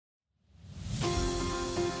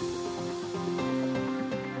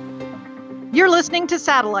You're listening to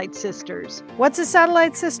Satellite Sisters. What's a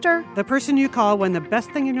satellite sister? The person you call when the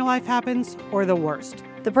best thing in your life happens or the worst.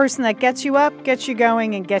 The person that gets you up, gets you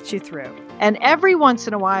going, and gets you through. And every once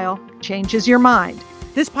in a while, changes your mind.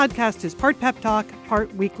 This podcast is part pep talk,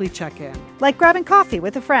 part weekly check-in. Like grabbing coffee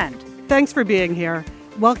with a friend. Thanks for being here.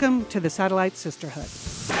 Welcome to the Satellite Sisterhood.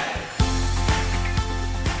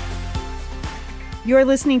 You're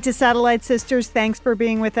listening to Satellite Sisters. Thanks for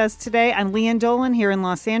being with us today. I'm Leanne Dolan here in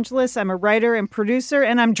Los Angeles. I'm a writer and producer,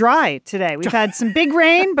 and I'm dry today. We've had some big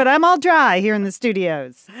rain, but I'm all dry here in the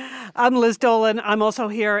studios. I'm Liz Dolan. I'm also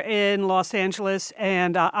here in Los Angeles,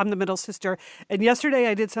 and I'm the middle sister. And yesterday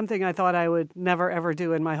I did something I thought I would never, ever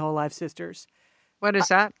do in my whole life, sisters. What is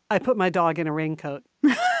that? I put my dog in a raincoat.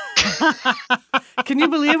 Can you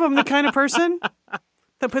believe I'm the kind of person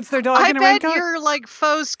that puts their dog in a raincoat? I bet your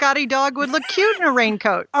faux Scotty dog would look cute in a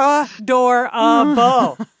raincoat.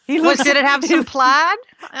 Adorable. Did it have some plaid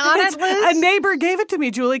on it, Liz? A neighbor gave it to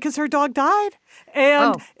me, Julie, because her dog died.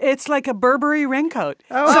 And it's like a Burberry raincoat.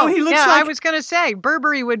 So he looks like... I was going to say,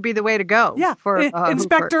 Burberry would be the way to go. Yeah, for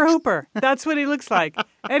Inspector Hooper. That's what he looks like.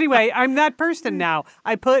 Anyway, I'm that person now.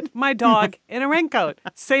 I put my dog in a raincoat.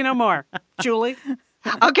 Say no more. Julie?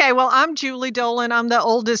 Okay, well, I'm Julie Dolan. I'm the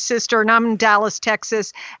oldest sister, and I'm in Dallas,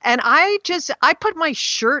 Texas. And I put my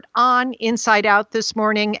shirt on inside out this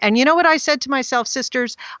morning. And you know what I said to myself,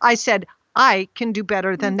 sisters? I said, I can do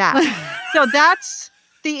better than that. So that's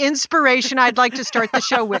the inspiration I'd like to start the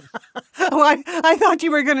show with. Oh, I thought you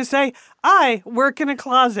were going to say, I work in a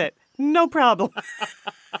closet. No problem.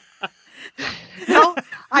 No,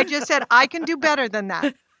 I just said, I can do better than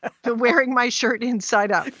that. Wearing my shirt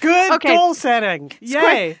inside out. Good goal setting.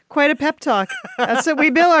 Yay. Quite a pep talk. That's what we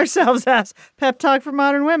bill ourselves as. Pep talk for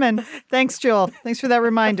modern women. Thanks, Jewel. Thanks for that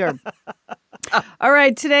reminder. All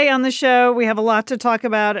right. Today on the show, we have a lot to talk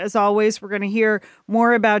about. As always, we're going to hear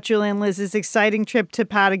more about Julie and Liz's exciting trip to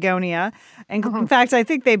Patagonia. And in fact, I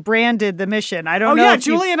think they branded the mission. I don't know. Yeah,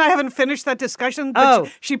 Julie and I haven't finished that discussion,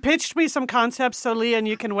 but she pitched me some concepts, so Leanne,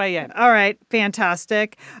 you can weigh in. All right,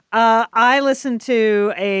 fantastic. I listened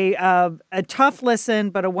to a tough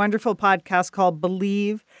listen, but a wonderful podcast called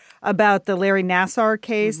Believe about the Larry Nassar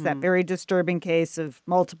case, that very disturbing case of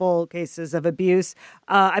multiple cases of abuse.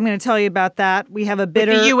 I'm going to tell you about that. We have a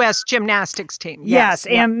bitter... With the U.S. gymnastics team. Yes,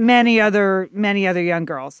 and many other young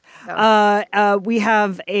girls. We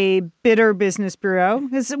have a bitter business bureau.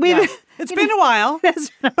 It's been a while,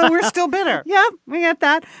 but we're still bitter. Yeah, we got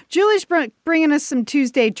that. Julie's bringing us some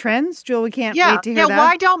Tuesday trends. Jewel, we can't wait to hear that.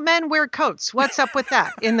 Why don't men wear coats? What's up with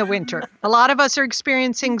that in the winter? A lot of us are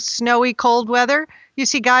experiencing snowy, cold weather. You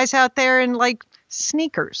see guys out there in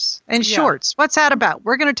sneakers and shorts. What's that about?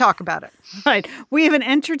 We're going to talk about it. Right. We have an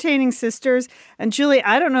entertaining sisters. And Julie,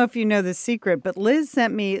 I don't know if you know the secret, but Liz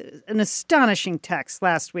sent me an astonishing text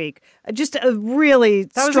last week. Just a really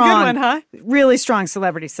That was a good one, huh? Really strong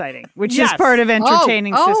celebrity sighting, which is part of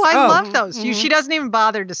entertaining sisters. I love those. She doesn't even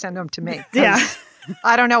bother to send them to me. Yeah.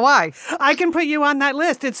 I don't know why. I can put you on that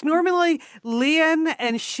list. It's normally Leanne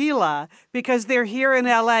and Sheila because they're here in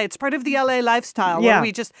L.A. It's part of the L.A. lifestyle where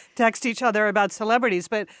we just text each other about celebrities.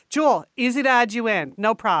 But, Jewel, easy to add you in.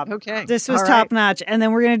 No problem. Okay. This was top notch. And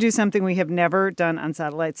then we're going to do something we have never done on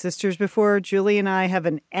Satellite Sisters before. Julie and I have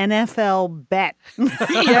an NFL bet.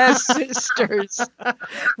 Yes, sisters.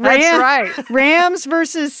 That's right. Rams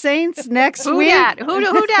versus Saints next week.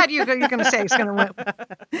 Who dat you're going to say is going to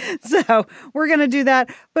win? So we're going to do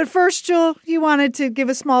that. But first, Jewel, you wanted to give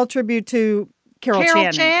a small tribute to Carol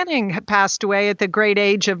Channing passed away at the great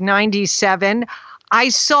age of 97. I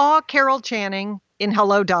saw Carol Channing in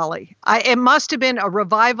Hello, Dolly. It must have been a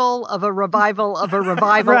revival of a revival of a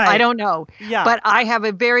revival. Right. I don't know. Yeah. But I have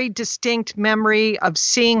a very distinct memory of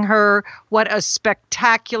seeing her. What a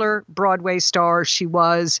spectacular Broadway star she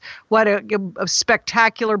was. What a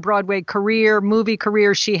spectacular Broadway movie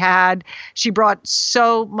career she had. She brought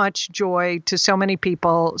so much joy to so many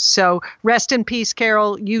people. So rest in peace,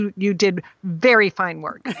 Carol. You did very fine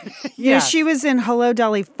work. Yeah, she was in Hello,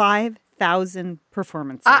 Dolly 5,000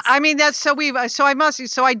 performances. I mean, I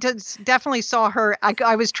definitely saw her.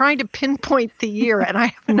 I was trying to pinpoint the year and I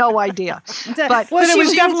have no idea. But it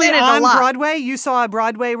was definitely on Broadway. You saw a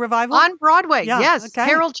Broadway revival? On Broadway, yeah, yes. Okay.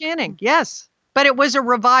 Carol Channing, yes. But it was a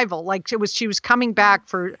revival. She was coming back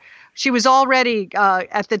she was already,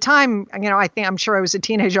 at the time, I'm sure I was a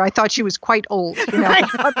teenager. I thought she was quite old.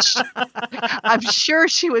 I'm sure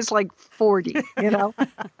she was 40,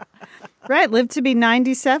 Right, lived to be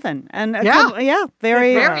 97, and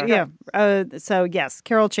very so yes,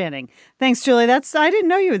 Carol Channing. Thanks, Julie. I didn't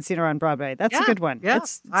know you had seen her on Broadway. That's a good one. Yeah,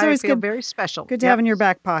 It's I always feel good, very special. Good to have in your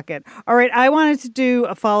back pocket. All right, I wanted to do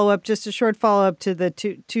a follow-up, just a short follow-up to the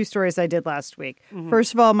two stories I did last week. Mm-hmm.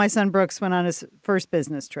 First of all, my son Brooks went on his first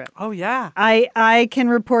business trip. Oh yeah, I can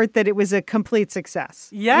report that it was a complete success.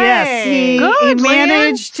 Yay! Yes, he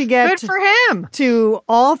managed to get good for him to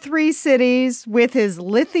all 3 cities with his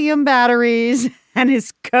lithium batteries and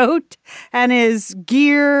his coat and his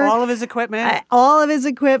gear. All of his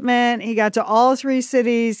equipment. He got to all 3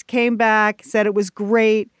 cities, came back, said it was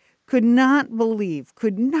great. Could not believe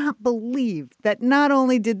that not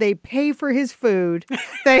only did they pay for his food,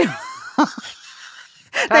 they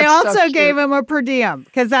also gave him a per diem,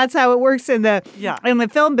 because that's how it works in the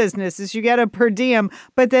film business, is you get a per diem,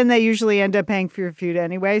 but then they usually end up paying for your food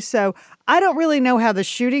anyway. So I don't really know how the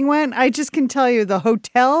shooting went. I just can tell you the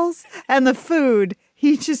hotels and the food.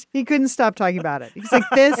 He couldn't stop talking about it. He's like,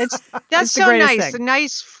 that's so nice. Thing. A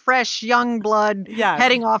nice, fresh, young blood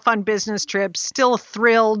heading off on business trips, still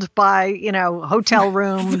thrilled by, hotel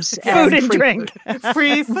rooms. Food and drink.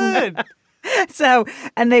 Free food. So,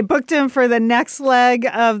 and they booked him for the next leg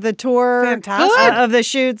of the tour. Fantastic. Of the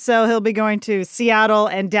shoot. So he'll be going to Seattle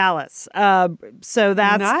and Dallas. So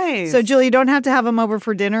that's nice. So Julie, you don't have to have him over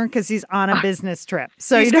for dinner because he's on a business trip.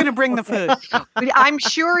 So he's going to bring the food. I'm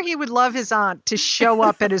sure he would love his aunt to show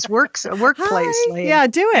up at his workplace. Leah. Yeah,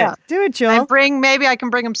 do it. Yeah. Do it, Jill. Maybe I can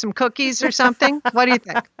bring him some cookies or something. What do you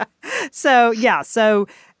think? So,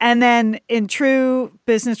 and then in true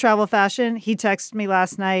business travel fashion, he texted me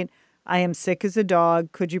last night, I am sick as a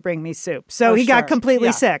dog. Could you bring me soup? So he got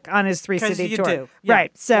completely sick on his 3-city tour. Do. Yeah.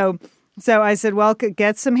 Right. So I said, well,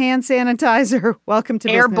 get some hand sanitizer. Welcome to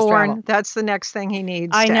business travel. Airborne. That's the next thing he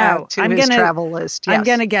needs to add to his travel list. Yes. I'm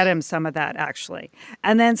going to get him some of that, actually.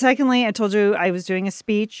 And then secondly, I told you I was doing a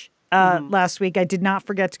speech last week. I did not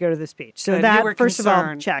forget to go to the speech. So that, first of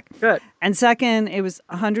all, check. Good. And second, it was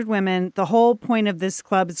 100 women. The whole point of this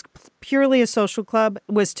club is purely a social club,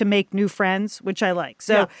 was to make new friends, which I like.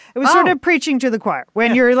 So it was sort of preaching to the choir.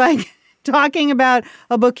 When you're like talking about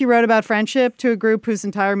a book you wrote about friendship to a group whose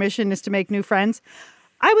entire mission is to make new friends,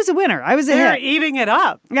 I was a winner. I was a hit. They're eating it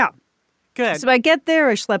up. Yeah. Good. So I get there,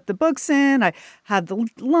 I schlep the books in, I had the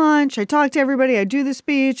lunch, I talk to everybody, I do the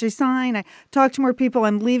speech, I sign, I talk to more people.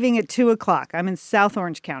 I'm leaving at 2:00. I'm in South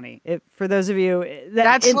Orange County. For those of you,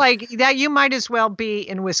 that you might as well be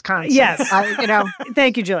in Wisconsin. Yes,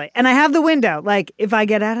 Thank you, Julie. And I have the window. Like, if I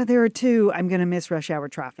get out of there at 2, I'm going to miss rush hour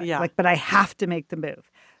traffic. Yeah. But I have to make the move.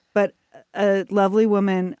 But a lovely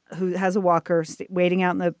woman who has a walker waiting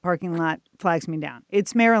out in the parking lot flags me down.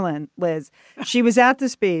 It's Marilyn, Liz. She was at the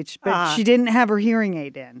speech, but she didn't have her hearing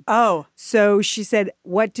aid in. Oh. So she said,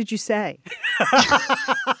 "What did you say?"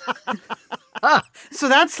 So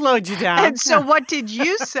that slowed you down. And so what did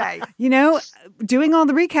you say? Doing all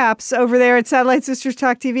the recaps over there at Satellite Sisters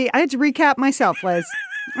Talk TV, I had to recap myself, Liz.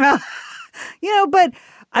 But...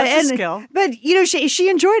 That's a skill. But, she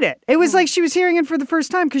enjoyed it. It was like she was hearing it for the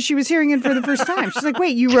first time because she was hearing it for the first time. She's like,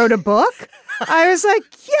 wait, you wrote a book? I was like,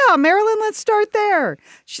 yeah, Marilyn, let's start there.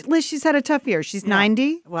 Liz, she's had a tough year. She's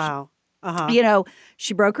 90. Wow.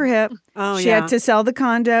 She broke her hip. Oh, she had to sell the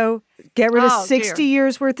condo, get rid of 60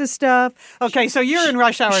 years worth of stuff. Okay, so you're in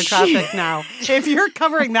rush hour traffic now. If you're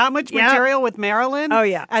covering that much material with Marilyn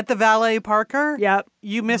at the valet parker,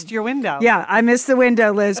 you missed your window. Yeah, I missed the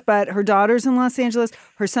window, Liz, but her daughter's in Los Angeles.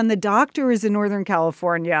 Her son, the doctor, is in Northern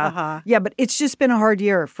California. Yeah, but it's just been a hard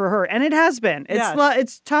year for her, and it has been.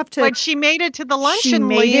 It's tough to... But she made it to the luncheon, She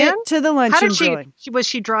made it to the luncheon, Julie. Was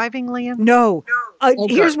she driving, Liam? No.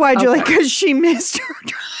 Here's why, Julie, because she missed her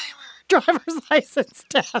driver's license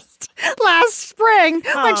test last spring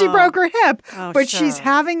when she broke her hip. But she's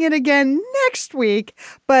having it again next week.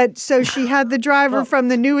 But so she had the driver from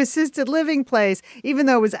the new assisted living place, even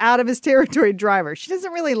though it was out of his territory driver. She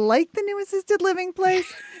doesn't really like the new assisted living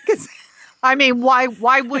place because... I mean, why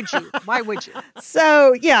would you? Why would you?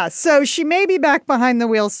 So she may be back behind the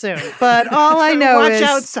wheel soon. But all I know Watch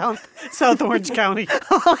out, South Orange County.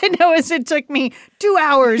 All I know is it took me 2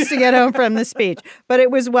 hours to get home from the speech. But it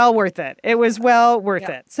was well worth it. It was well worth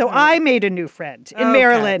it. So I made a new friend in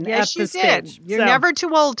Maryland at the speech. Yes, you did. You're never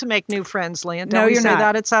too old to make new friends, Leanne. Don't we say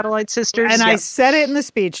that at Satellite Sisters? And I said it in the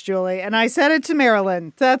speech, Julie. And I said it to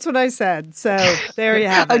Marilyn. That's what I said. So there you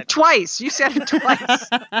have it. Twice. You said it twice.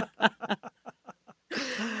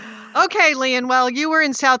 Okay, Leanne. Well, you were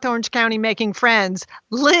in South Orange County making friends.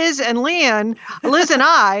 Liz and I,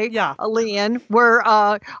 Leanne,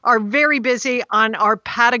 are very busy on our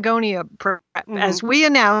Patagonia prep. As we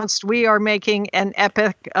announced, we are making an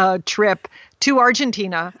epic trip to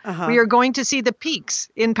Argentina. We are going to see the peaks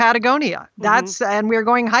in Patagonia. And we're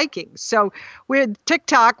going hiking. So with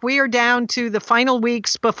TikTok, we are down to the final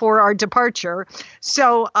weeks before our departure.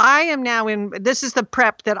 So I am now this is the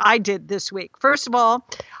prep that I did this week. First of all,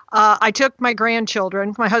 I took my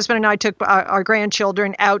grandchildren, my husband and I took our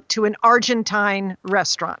grandchildren out to an Argentine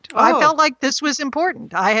restaurant. I felt like this was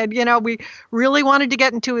important. We really wanted to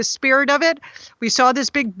get into a spirit of it. We saw this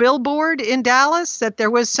big billboard in Dallas that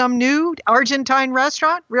there was some new Argentine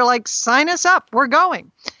restaurant. We were like, sign us up, we're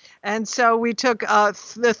going. And so we took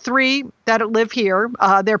the three that live here.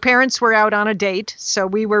 Their parents were out on a date, so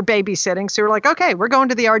we were babysitting. So we're like, okay, we're going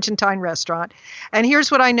to the Argentine restaurant. And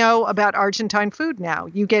here's what I know about Argentine food now.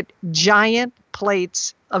 You get giant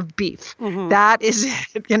plates of beef. That is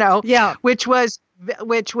it, which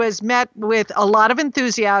was met with a lot of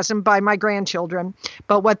enthusiasm by my grandchildren.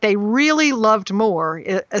 But what they really loved more,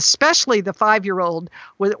 especially the 5-year-old,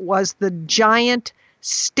 was the giant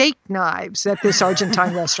steak knives that this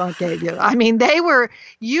Argentine restaurant gave you. I mean,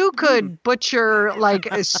 you could butcher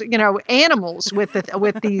animals with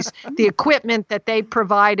the equipment that they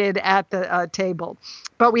provided at the table.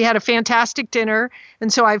 But we had a fantastic dinner.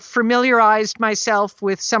 And so I've familiarized myself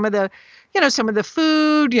with some of the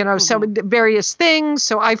food, some of the various things.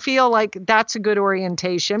 So I feel like that's a good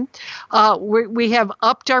orientation. We have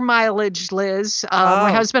upped our mileage, Liz.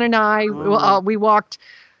 My husband and I, we walked.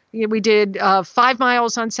 We did 5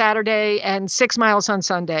 miles on Saturday and 6 miles on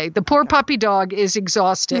Sunday. The poor puppy dog is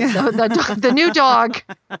exhausted. The new dog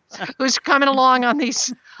who's coming along on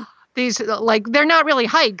these they're not really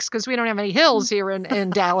hikes because we don't have any hills here in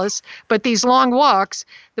Dallas, but these long walks,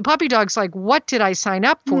 the puppy dog's like, what did I sign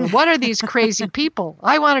up for? What are these crazy people?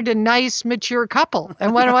 I wanted a nice, mature couple.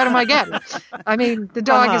 And what am I getting? I mean, the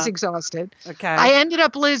dog is exhausted. Okay. I ended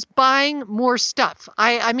up, Liz, buying more stuff.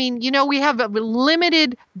 I mean, we have a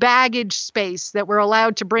limited baggage space that we're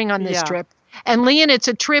allowed to bring on this trip. And Leon, it's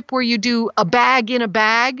a trip where you do a bag in a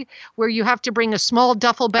bag, where you have to bring a small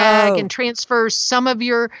duffel bag and transfer some of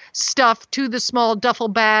your stuff to the small duffel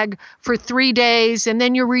bag for 3 days. And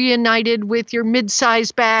then you're reunited with your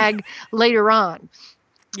mid-sized bag later on.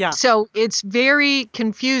 Yeah. So it's very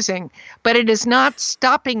confusing, but it is not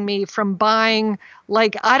stopping me from buying,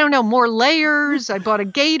 more layers. I bought a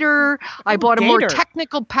gaiter. I bought a more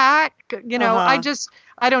technical pack.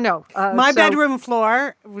 I don't know. My bedroom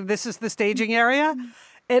floor, this is the staging area.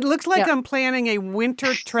 It looks like I'm planning a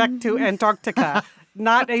winter trek to Antarctica,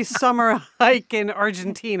 not a summer hike in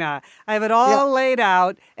Argentina. I have it all laid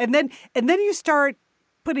out. And then you start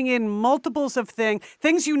putting in multiples of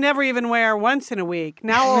things you never even wear once in a week.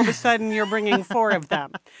 Now all of a sudden you're bringing 4 of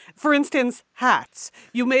them. For instance, hats.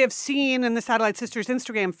 You may have seen in the Satellite Sisters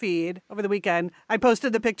Instagram feed over the weekend, I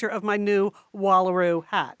posted the picture of my new Wallaroo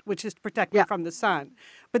hat, which is to protect me from the sun.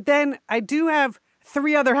 But then I do have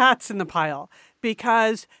 3 other hats in the pile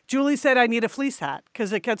because Julie said I need a fleece hat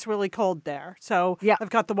because it gets really cold there. So I've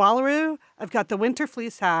got the Wallaroo, I've got the winter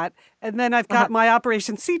fleece hat, and then I've got my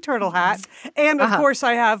Operation Sea Turtle hat. And of course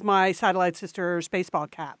I have my Satellite Sisters baseball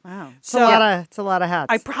cap. Wow. It's a lot of hats.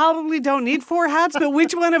 I probably don't need 4 hats, but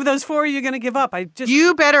which one of those 4 are you going to give up?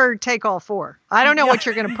 You better take all 4. I don't know what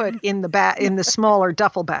you're going to put in the smaller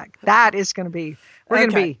duffel bag. That is going to be, we're going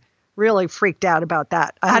to be really freaked out about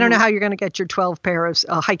that. I don't know how you're going to get your 12 pair of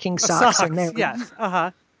hiking socks in there. Yes.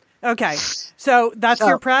 Okay. So that's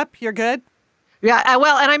your prep. You're good? Yeah.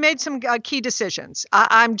 And I made some key decisions.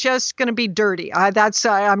 I'm just going to be dirty.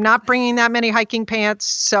 I'm not bringing that many hiking pants.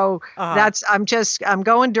 So I'm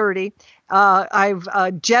going dirty.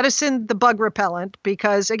 I've jettisoned the bug repellent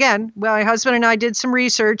because, again, my husband and I did some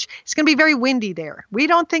research. It's going to be very windy there. We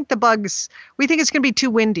don't think we think it's going to be too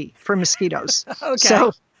windy for mosquitoes. Okay.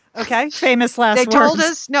 So, okay. Famous last words.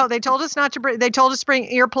 They told us not to bring, they told us to bring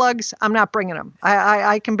earplugs. I'm not bringing them.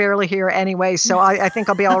 I can barely hear anyway, so I think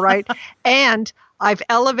I'll be all right. And I've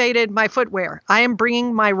elevated my footwear. I am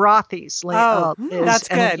bringing my Rothy's. That's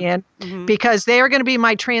good. Because they are going to be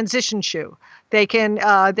my transition shoe. They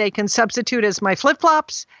can substitute as my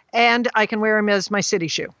flip-flops, and I can wear them as my city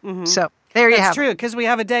shoe. So there you have it. That's true, because we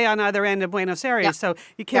have a day on either end of Buenos Aires, so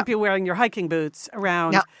you can't be wearing your hiking boots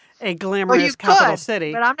around a glamorous capital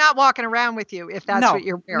city. But I'm not walking around with you if that's what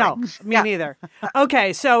you're wearing. No, me neither.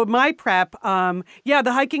 Okay, so my prep, the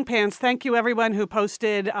hiking pants. Thank you, everyone who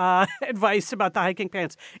posted advice about the hiking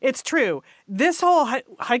pants. It's true. This whole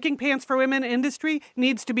hiking pants for women industry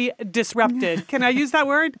needs to be disrupted. Can I use that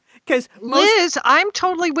word? Because Liz, I'm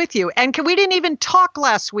totally with you. And we didn't even talk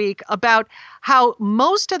last week about how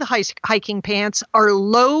most of the hiking pants are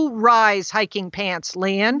low-rise hiking pants,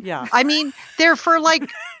 Leanne. Yeah. I mean, they're for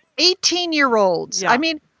 18-year-olds. Yeah. I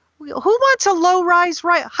mean, Who wants a low-rise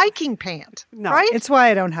hiking pant? No, right? It's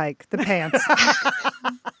why I don't hike, the pants.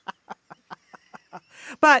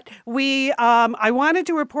 But I wanted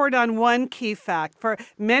to report on one key fact. For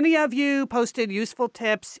many of you posted useful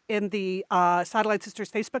tips in the Satellite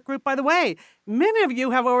Sisters Facebook group. By the way, many of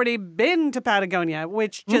you have already been to Patagonia,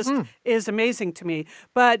 which just is amazing to me.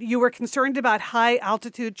 But you were concerned about high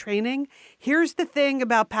altitude training. Here's the thing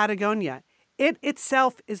about Patagonia. It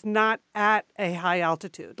itself is not at a high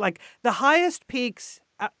altitude. Like the highest peaks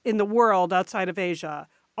in the world outside of Asia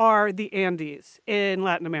are the Andes in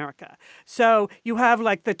Latin America. So you have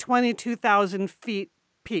like the 22,000 feet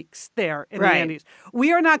peaks there in the Andes.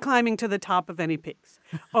 We are not climbing to the top of any peaks.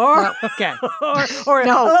 Or okay. or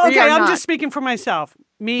no, okay, I'm not. just speaking for myself.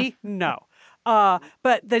 Me, no.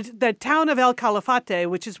 But the town of El Calafate,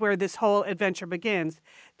 which is where this whole adventure begins,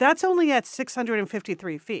 that's only at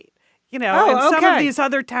 653 feet. You know, and some of these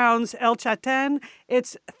other towns, El Chaten,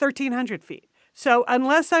 it's 1,300 feet. So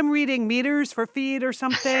unless I'm reading meters for feet or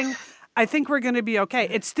something, I think we're going to be okay.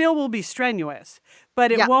 It still will be strenuous,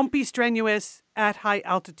 but it won't be strenuous at high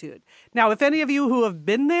altitude. Now, if any of you who have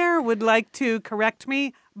been there would like to correct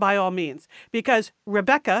me, by all means, because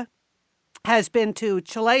Rebecca has been to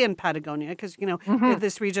Chilean Patagonia because, you know,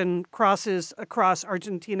 this region crosses across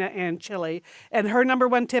Argentina and Chile. And her number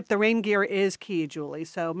one tip, the rain gear is key, Julie.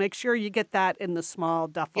 So make sure you get that in the small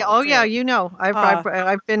duffel. Yeah, yeah, you know.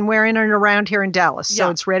 I've been wearing it around here in Dallas, so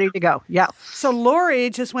it's ready to go. Yeah. So Lori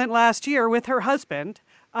just went last year with her husband.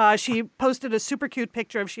 She posted a super cute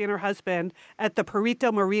picture of she and her husband at the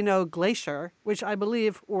Perito Moreno Glacier, which I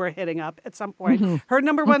believe we're hitting up at some point. Her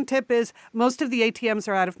number one tip is most of the ATMs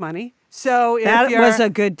are out of money. So that was a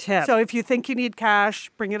good tip. So if you think you need cash,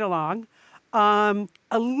 bring it along.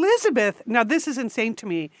 Elizabeth, now this is insane to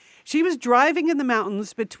me. She was driving in the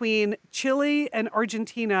mountains between Chile and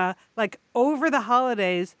Argentina, like over the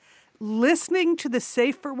holidays, listening to the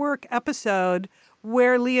Safe for Work episode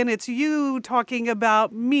where, Leon, it's you talking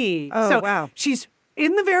about me. Oh, wow. She's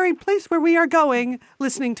in the very place where we are going,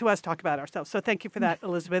 listening to us talk about ourselves. So thank you for that,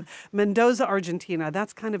 Elizabeth. Mendoza, Argentina.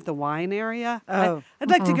 That's kind of the wine area. Oh.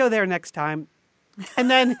 I'd like to go there next time. And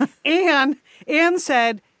then Anne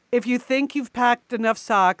said, if you think you've packed enough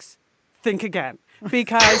socks, think again.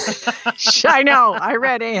 Because I know. I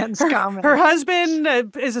read Anne's comment. Her husband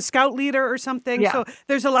is a scout leader or something. Yeah. So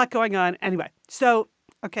there's a lot going on. Anyway, so,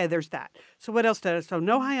 okay, there's that. So what else does? So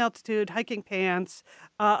no high altitude, hiking pants.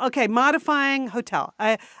 Okay, modifying hotel.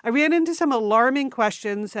 I ran into some alarming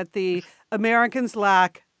questions at the Americans'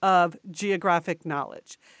 lack of geographic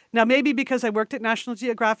knowledge. Now, maybe because I worked at National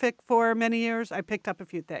Geographic for many years, I picked up a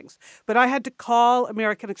few things. But I had to call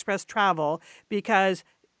American Express Travel because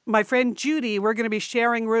my friend Judy, we're going to be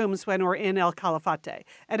sharing rooms when we're in El Calafate.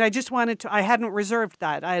 And I just wanted to, I hadn't reserved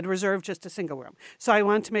that. I had reserved just a single room. So I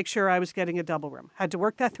wanted to make sure I was getting a double room. Had to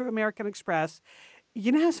work that through American Express.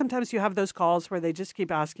 You know how sometimes you have those calls where they just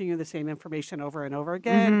keep asking you the same information over and over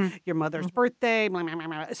again? Your mother's birthday, blah, blah, blah,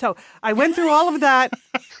 blah. So I went through all of that.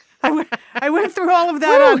 I went through all of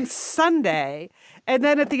that on Sunday. And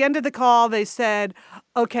then at the end of the call, they said,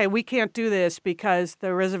 okay, we can't do this because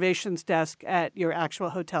the reservations desk at your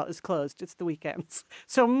actual hotel is closed. It's the weekends.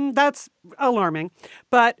 So that's alarming.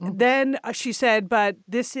 But then she said, but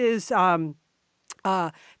this is,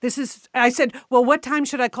 I said, well, what time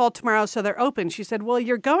should I call tomorrow so they're open? She said, well,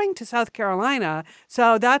 you're going to South Carolina.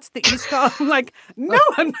 So that's the East Coast. I'm like, no.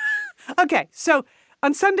 Okay. So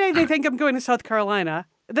on Sunday, they think I'm going to South Carolina.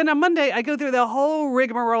 Then on Monday, I go through the whole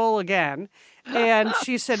rigmarole again. And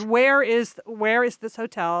she said, where is this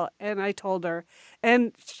hotel? And I told her.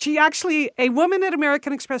 And she actually, a woman at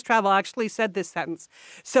American Express Travel actually said this sentence.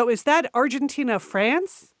 So is that Argentina,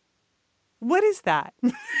 France? What is that?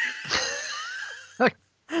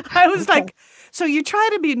 I was like, so you try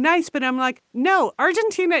to be nice, but I'm like, no,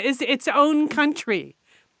 Argentina is its own country.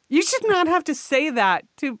 You should not have to say that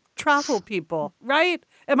to travel people, right?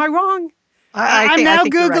 Am I wrong? I'm now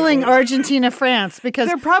Googling Argentina, France, because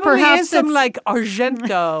there probably is some like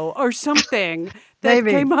Argento or something that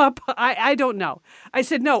came up. I don't know. I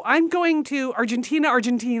said, no, I'm going to Argentina,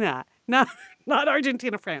 not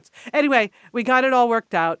Argentina, France. Anyway, we got it all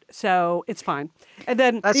worked out, so it's fine. And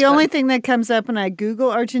then the only thing that comes up when I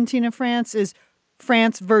Google Argentina, France is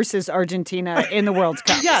France versus Argentina in the World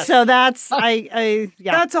Cup. Yes. So that's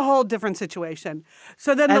that's a whole different situation.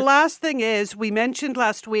 So then the last thing is, we mentioned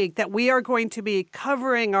last week that we are going to be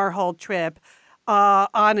covering our whole trip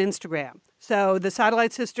on Instagram. So the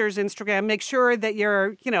Satellite Sisters Instagram, make sure that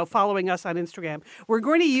you're, following us on Instagram. We're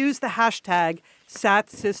going to use the hashtag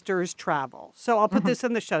SatSistersTravel. So I'll put this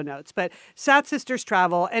in the show notes. But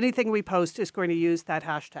SatSistersTravel, anything we post is going to use that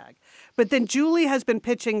hashtag. But then Julie has been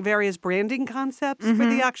pitching various branding concepts for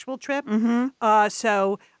the actual trip.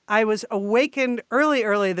 So I was awakened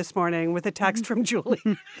early this morning with a text from Julie.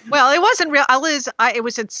 Well, it wasn't real. Liz, it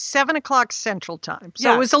was at 7 o'clock Central Time.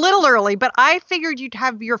 So It was a little early, but I figured you'd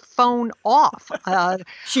have your phone off.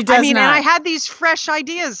 She does and not. I had these fresh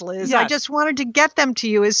ideas, Liz. Yes. I just wanted to get them to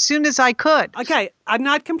you as soon as I could. Okay, I'm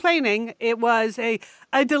not complaining. It was a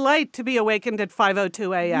delight to be awakened at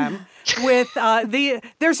 5:02 a.m. with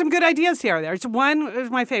there's some good ideas here. There's one is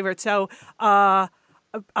my favorite. So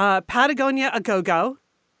Patagonia a go-go.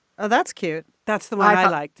 Oh, that's cute. That's the one I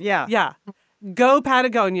liked. Yeah. Yeah. Go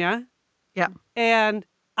Patagonia. Yeah. And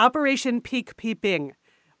Operation Peak Peeping,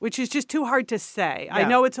 which is just too hard to say. Yeah. I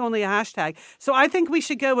know it's only a hashtag. So I think we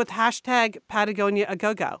should go with hashtag Patagonia a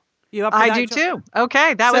go-go. You up for I that, do Jill? too.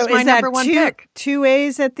 Okay, that was my is that number one pick. 2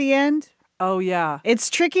 A's at the end? Oh, yeah.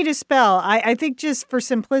 It's tricky to spell. I think just for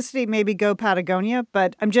simplicity, maybe go Patagonia,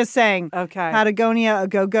 but I'm just saying Patagonia a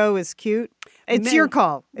go-go is cute. It's your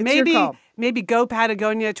call. It's your call. Maybe go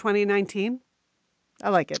Patagonia 2019. I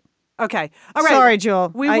like it. Okay. All right. Sorry,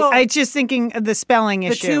 Joel. I just thinking of the spelling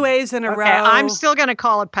issue. The 2 A's in a row. I'm still going to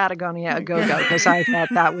call it Patagonia a go-go because I thought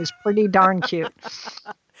that was pretty darn cute.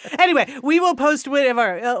 Anyway, we will post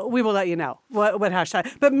whatever. We will let you know what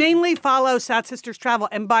hashtag. But mainly follow Sat Sisters Travel.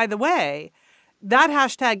 And by the way, that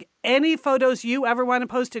hashtag, any photos you ever want to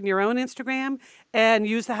post in your own Instagram and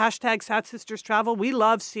use the hashtag Sat Sisters Travel. We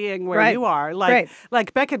love seeing where you are. Like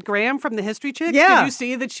Beckett Graham from the History Chicks. Yeah. Did you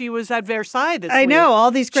see that she was at Versailles this week? I know, all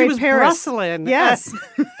these great She was Paris. rustling. Yes.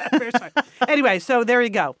 At Versailles. Anyway, so there you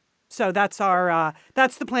go. So that's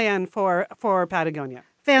that's the plan for Patagonia.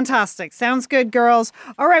 Fantastic. Sounds good, girls.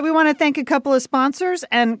 All right, we want to thank a couple of sponsors,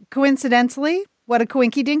 and coincidentally, what a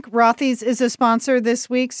coinky dink, Rothy's is a sponsor this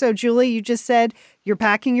week. So, Julie, you just said you're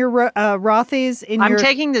packing your Rothy's in I'm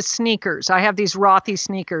taking the sneakers. I have these Rothy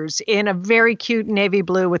sneakers in a very cute navy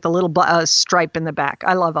blue with a little stripe in the back.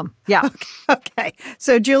 I love them. Yeah. Okay.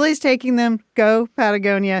 So, Julie's taking them. Go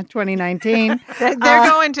Patagonia 2019. They're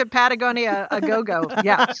going to Patagonia a go-go.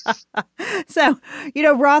 Yeah. So,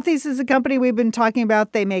 Rothy's is a company we've been talking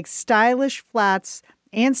about. They make stylish flats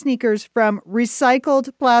and sneakers from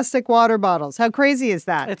recycled plastic water bottles. How crazy is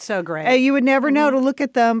that? It's so great. You would never know to look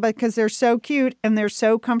at them because they're so cute and they're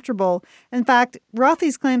so comfortable. In fact,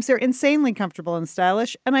 Rothy's claims they're insanely comfortable and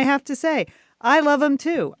stylish. And I have to say, I love them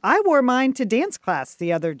too. I wore mine to dance class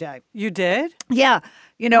the other day. You did? Yeah.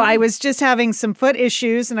 I was just having some foot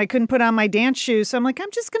issues and I couldn't put on my dance shoes. So I'm like,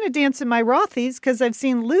 I'm just going to dance in my Rothy's because I've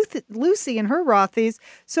seen Lucy in her Rothy's.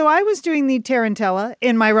 So I was doing the Tarantella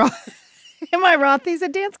in my Rothy's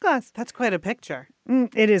at dance class. That's quite a picture.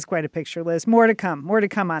 It is quite a picture, Liz. More to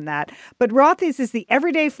come on that. But Rothy's is the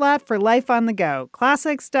everyday flat for life on the go.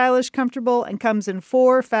 Classic, stylish, comfortable, and comes in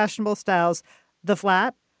 4 fashionable styles. The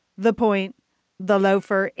flat, the point, the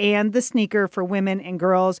loafer, and the sneaker for women and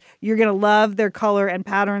girls. You're going to love their color and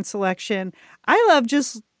pattern selection. I love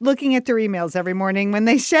just looking at their emails every morning when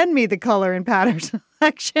they send me the color and pattern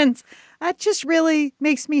selections. That just really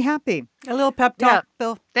makes me happy. A little pep talk,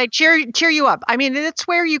 Bill. They cheer you up. I mean, it's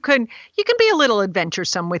where you can be a little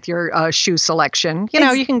adventuresome with your shoe selection.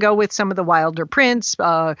 You can go with some of the wilder prints,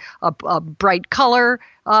 a bright color,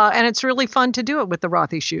 and it's really fun to do it with the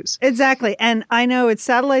Rothy shoes. Exactly. And I know it's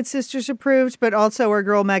Satellite Sisters approved, but also our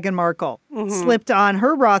girl Meghan Markle slipped on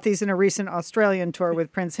her Rothy's in a recent Australian tour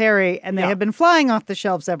with Prince Harry, and they have been flying off the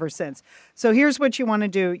shelves ever since. So here's what you want to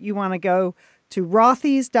do. You want to go to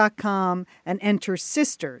rothys.com and enter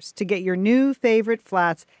Sisters to get your new favorite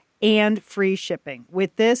flats and free shipping.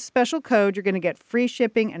 With this special code, you're going to get free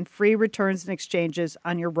shipping and free returns and exchanges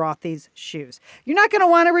on your Rothy's shoes. You're not going to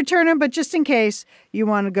want to return them, but just in case, you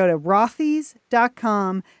want to go to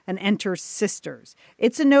rothys.com and enter Sisters.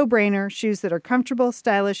 It's a no-brainer. Shoes that are comfortable,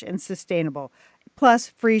 stylish, and sustainable. Plus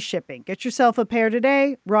free shipping. Get yourself a pair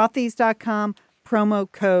today. rothys.com, promo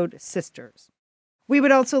code Sisters. We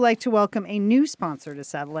would also like to welcome a new sponsor to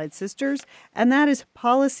Satellite Sisters, and that is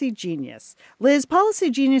Policy Genius. Liz, Policy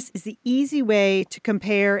Genius is the easy way to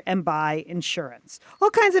compare and buy insurance. All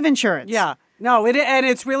kinds of insurance. Yeah. No, and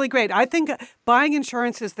it's really great. I think buying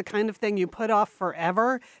insurance is the kind of thing you put off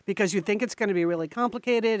forever because you think it's going to be really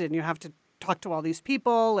complicated and you have to talk to all these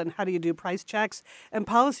people and how do you do price checks? And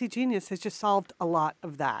Policy Genius has just solved a lot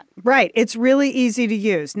of that. Right. It's really easy to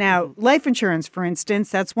use. Now, life insurance, for instance,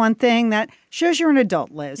 that's one thing that shows you're an adult,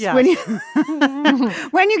 Liz. Yes. When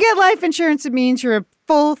you get life insurance, it means you're a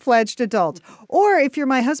full-fledged adults. Or if you're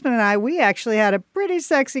my husband and I, we actually had a pretty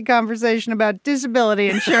sexy conversation about disability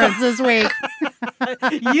insurance this week.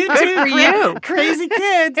 You two crazy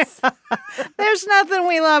kids. There's nothing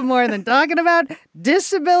we love more than talking about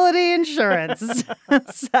disability insurance.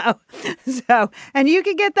 And you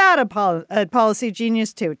can get that at Policy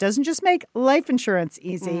Genius too. It doesn't just make life insurance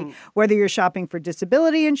easy, whether you're shopping for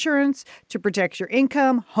disability insurance to protect your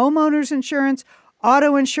income, homeowners insurance,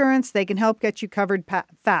 auto insurance, they can help get you covered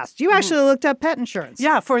fast. You actually looked up pet insurance.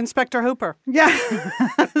 Yeah, for Inspector Hooper. Yeah.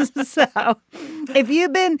 So if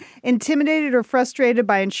you've been intimidated or frustrated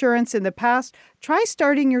by insurance in the past, try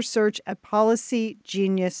starting your search at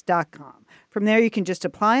policygenius.com. From there, you can just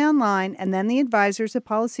apply online, and then the advisors at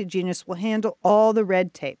Policy Genius will handle all the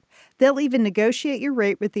red tape. They'll even negotiate your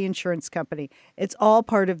rate with the insurance company. It's all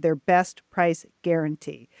part of their best price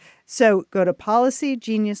guarantee. So go to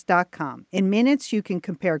policygenius.com. In minutes, you can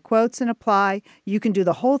compare quotes and apply. You can do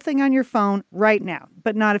the whole thing on your phone right now,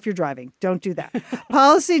 but not if you're driving. Don't do that.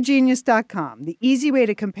 Policygenius.com, the easy way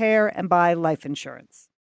to compare and buy life insurance.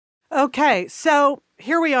 Okay, so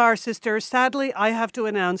here we are, sisters. Sadly, I have to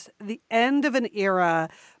announce the end of an era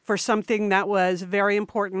for something that was very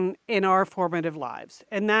important in our formative lives.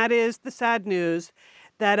 And that is the sad news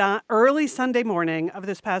that early Sunday morning of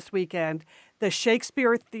this past weekend, the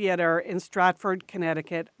Shakespeare Theater in Stratford,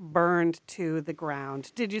 Connecticut burned to the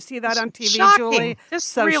ground. Did you see that on TV, shocking. Julie? Just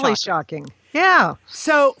so really shocking. Yeah.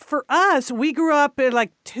 So for us, we grew up in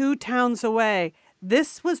like 2 towns away.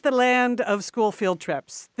 This was the land of school field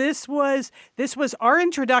trips. This was our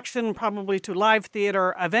introduction probably to live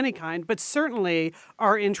theater of any kind, but certainly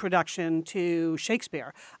our introduction to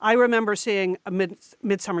Shakespeare. I remember seeing A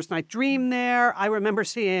Midsummer's Night Dream there. I remember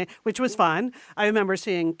seeing, which was fun. I remember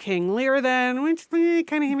seeing King Lear then, which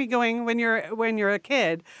kind of had me going when you're a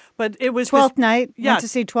kid. But it was Twelfth Night. Yeah. Went to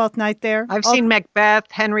see Twelfth Night there. I've seen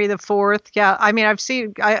Macbeth, Henry IV. Yeah, I mean,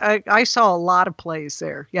 I saw a lot of plays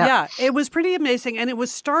there. Yeah. Yeah, it was pretty amazing. And it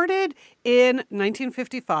was started in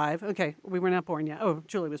 1955. Okay, we were not born yet. Oh,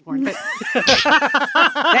 Julie was born. But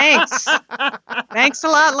Thanks. Thanks a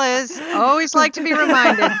lot, Liz. Always like to be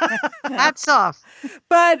reminded. Hats off.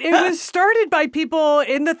 But it was started by people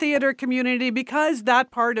in the theater community because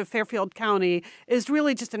that part of Fairfield County is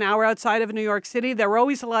really just an hour outside of New York City. There were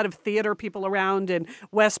always a lot of theater people around in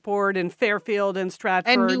Westport and Fairfield and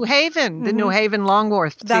Stratford. And New Haven, the New Haven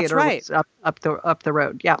Longworth Theater. That's right. Was up the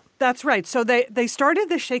road. Yeah. That's right. So they started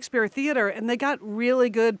the Shakespeare Theater, and they got really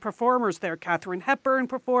good performers there. Katharine Hepburn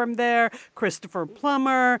performed there, Christopher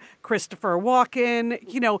Plummer, Christopher Walken.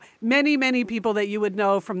 You know, many, many people that you would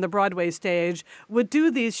know from the Broadway stage would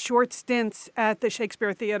do these short stints at the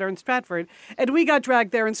Shakespeare Theater in Stratford. And we got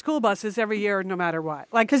dragged there in school buses every year, no matter what.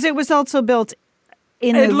 Like, because it was also built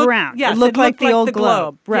in the ground. Yes, it looked like the old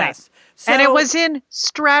Globe. Right. Yes. So, And it was in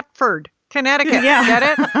Stratford, Connecticut. Yeah.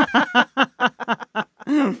 Get it?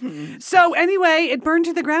 So anyway, it burned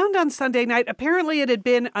to the ground on Sunday night. Apparently it had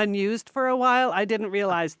been unused for a while. I didn't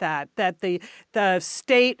realize that the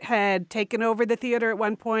state had taken over the theater at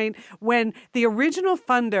one point when the original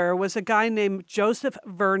funder was a guy named Joseph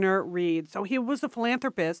Verner Reed. So he was a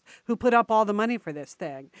philanthropist who put up all the money for this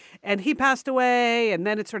thing. And he passed away, and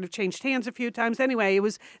then it sort of changed hands a few times. Anyway, it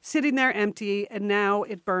was sitting there empty, and now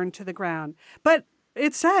it burned to the ground. But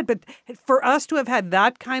it's sad, but for us to have had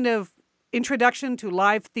that kind of introduction to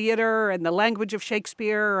live theater and the language of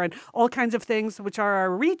Shakespeare and all kinds of things which are a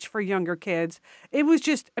reach for younger kids, it was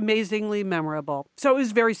just amazingly memorable. So it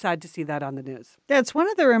was very sad to see that on the news. That's one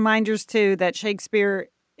of the reminders, too, that Shakespeare,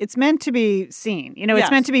 it's meant to be seen. You know, Yes.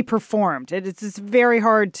 It's meant to be performed. It's very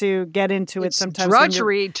hard to get into it It's sometimes. when you're-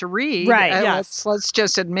 drudgery to read. Right, yes. Let's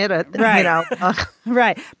just admit it. Right. You know.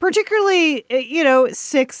 Right. Particularly,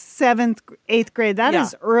 6th, 7th, 8th grade. That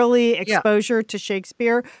is early exposure to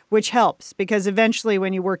Shakespeare, which helps because eventually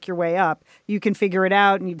when you work your way up, you can figure it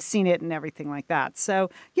out and you've seen it and everything like that. So,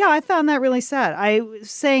 yeah, I found that really sad. I was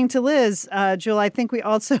saying to Liz, Jewel, I think we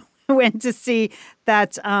also went to see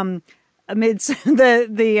that amidst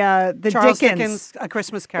the Charles Dickens, A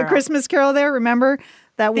Christmas Carol. the Christmas Carol there. Remember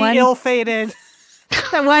that the one? ill-fated.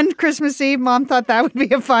 That one Christmas Eve, Mom thought that would be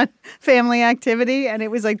a fun family activity, and it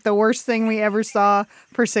was like the worst thing we ever saw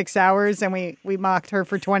for 6 hours, and we mocked her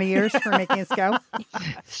for 20 years for making us go.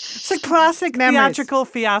 It's a classic Memories. theatrical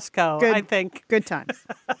fiasco, Good. I think. Good times.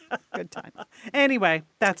 Good times. Anyway,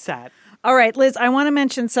 that's sad. All right, Liz, I want to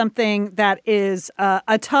mention something that is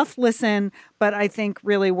a tough listen, but I think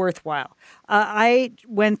really worthwhile. I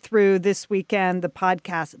went through this weekend the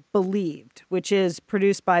podcast Believed, which is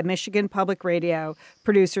produced by Michigan Public Radio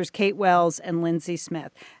producers Kate Wells and Lindsay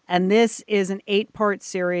Smith. And this is an 8-part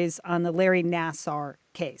series on the Larry Nassar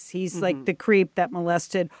case. He's like the creep that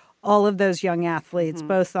molested all of those young athletes,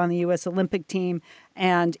 both on the U.S. Olympic team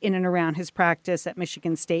and in and around his practice at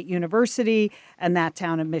Michigan State University and that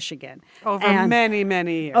town of Michigan. Over many,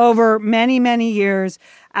 many years. Over many, many years,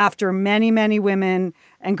 after many, many women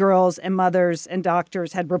and girls and mothers and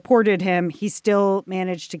doctors had reported him, he still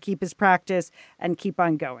managed to keep his practice and keep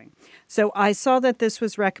on going. So I saw that this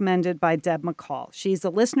was recommended by Deb McCall. She's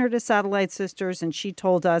a listener to Satellite Sisters, and she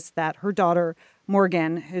told us that her daughter,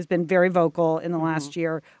 Morgan, who's been very vocal in the last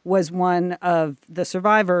year, was one of the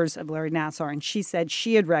survivors of Larry Nassar, and she said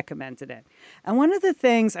she had recommended it. And one of the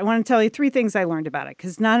things, I want to tell you 3 things I learned about it,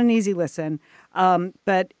 because it's not an easy listen,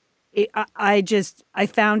 but I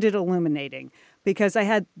found it illuminating, because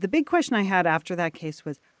the big question I had after that case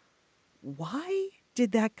was, why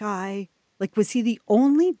did that guy, was he the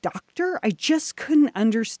only doctor? I just couldn't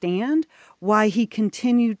understand why he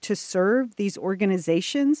continued to serve these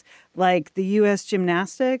organizations like the U.S.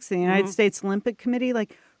 Gymnastics, the United States Olympic Committee.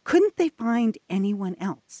 Couldn't they find anyone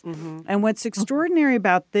else? And what's extraordinary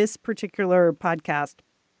about this particular podcast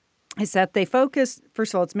is that they focus,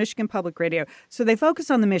 first of all, it's Michigan Public Radio, so they focus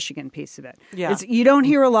on the Michigan piece of it. Yeah. You don't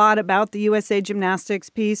hear a lot about the USA Gymnastics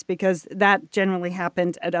piece because that generally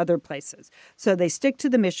happened at other places. So they stick to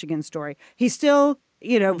the Michigan story. He still,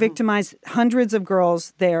 victimized hundreds of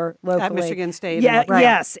girls there locally. At Michigan State. Yeah, right.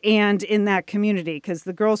 Yes, and in that community, because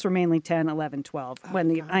the girls were mainly 10, 11, 12 when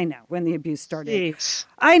the abuse started. Jeez.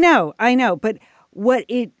 I know. But what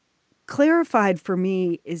it clarified for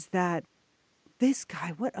me is that this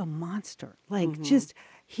guy, what a monster.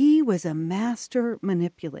 He was a master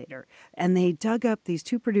manipulator. And they dug up these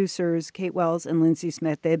 2 producers, Kate Wells and Lindsay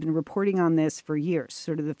Smith. They had been reporting on this for years,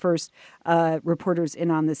 sort of the first reporters in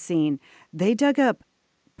on the scene. They dug up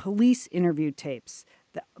police interview tapes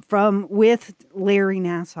with Larry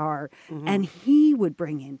Nassar, and he would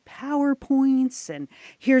bring in PowerPoints, and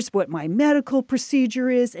here's what my medical procedure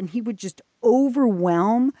is, and he would just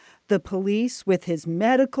overwhelm the police with his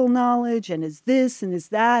medical knowledge and his this and his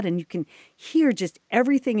that, and you can hear just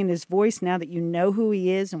everything in his voice now that you know who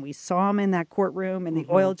he is, and we saw him in that courtroom in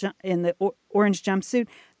the orange jumpsuit.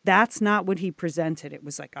 That's not what he presented. It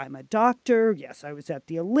was like, I'm a doctor. Yes, I was at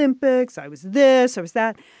the Olympics. I was this, I was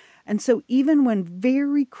that. And so even when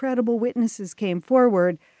very credible witnesses came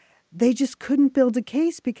forward, they just couldn't build a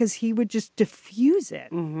case because he would just diffuse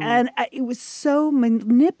it. And it was so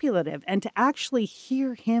manipulative. And to actually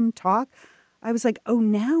hear him talk, I was like, oh,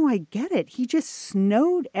 now I get it. He just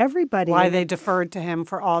snowed everybody. Why they deferred to him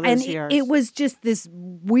for all those years. It was just this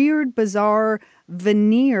weird, bizarre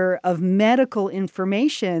veneer of medical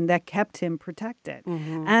information that kept him protected.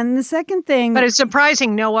 And the second thing... But it's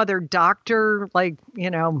surprising no other doctor,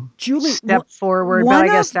 Julie, stepped forward. But I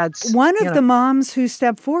guess that's... One of the moms who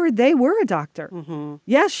stepped forward, they were a doctor.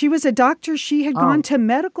 Yes, she was a doctor. She had gone to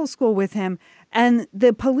medical school with him. And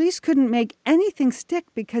the police couldn't make anything stick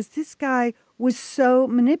because this guy was so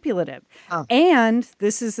manipulative. And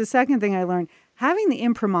this is the second thing I learned. Having the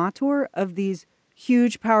imprimatur of these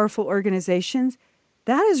huge, powerful organizations,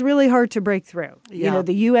 that is really hard to break through. Yeah.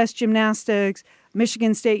 The U.S. Gymnastics,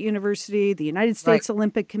 Michigan State University, the United States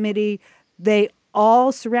Olympic Committee, they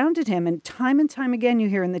all surrounded him. And time again, you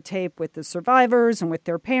hear in the tape with the survivors and with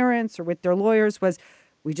their parents or with their lawyers was,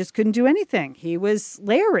 we just couldn't do anything. He was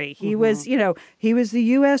Larry. He was, he was the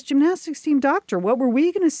U.S. gymnastics team doctor. What were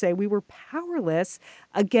we going to say? We were powerless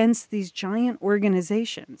against these giant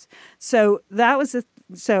organizations. So that was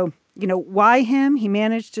why him? He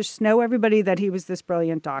managed to snow everybody that he was this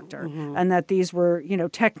brilliant doctor and that these were,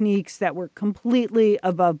 techniques that were completely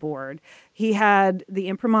above board. He had the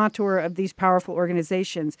imprimatur of these powerful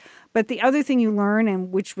organizations. But the other thing you learn,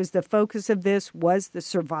 and which was the focus of this, was the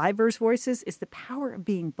survivors' voices, is the power of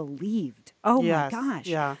being believed. Oh, my gosh.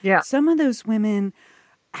 Yeah. Some of those women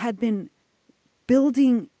had been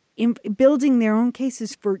building their own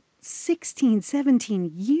cases for 16,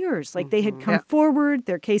 17 years. They had come forward,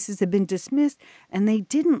 their cases had been dismissed, and they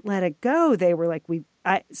didn't let it go. They were like,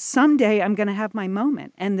 someday I'm going to have my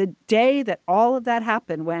moment. And the day that all of that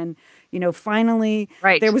happened, when, finally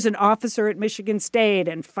there was an officer at Michigan State,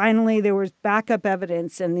 and finally there was backup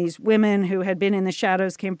evidence, and these women who had been in the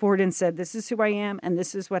shadows came forward and said, this is who I am, and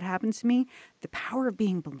this is what happened to me. The power of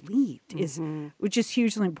being believed which is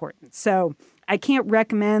hugely important. So I can't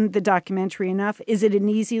recommend the documentary enough. Is it an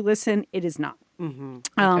easy listen? It is not.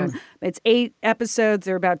 It's 8 episodes.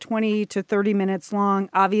 They're about 20 to 30 minutes long.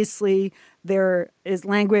 Obviously, there is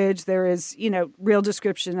language. There is, real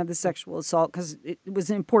description of the sexual assault because it was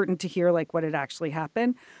important to hear like what had actually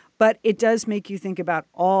happened. But it does make you think about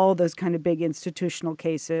all those kind of big institutional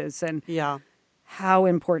cases and how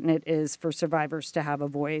important it is for survivors to have a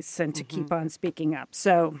voice and to keep on speaking up.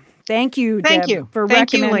 So thank you, Deb, for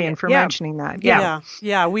recommending Lian, for mentioning that.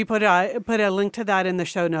 Yeah. We put a link to that in the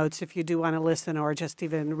show notes if you do want to listen or just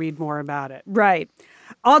even read more about it. Right.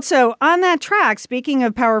 Also, on that track, speaking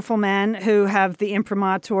of powerful men who have the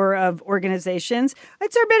imprimatur of organizations,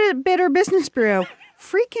 it's our Better Business Bureau.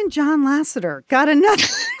 Freaking John Lasseter got another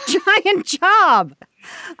giant job.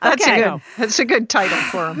 That's a good title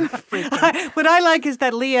for him. What I like is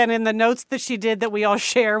that Leanne, in the notes that she did that we all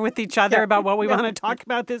share with each other about what we want to talk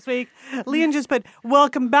about this week, Leanne just put,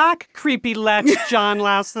 "Welcome back, creepy lech John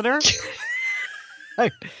Lasseter."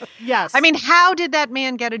 Yes. I mean, how did that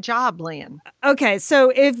man get a job, Lian? Okay,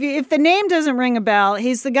 so if the name doesn't ring a bell,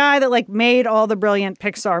 he's the guy that made all the brilliant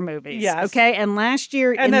Pixar movies. Yes. Okay, and last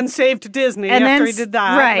year and then saved Disney after he did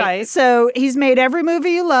that. Right. So he's made every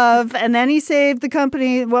movie you love, and then he saved the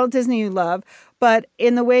company Walt Disney you love. But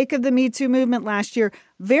in the wake of the Me Too movement last year,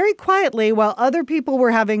 very quietly, while other people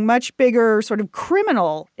were having much bigger sort of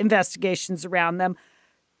criminal investigations around them,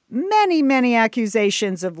 many, many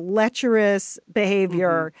accusations of lecherous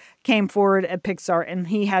behavior came forward at Pixar, and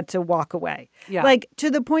he had to walk away. Yeah.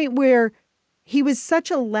 To the point where he was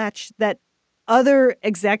such a lech that other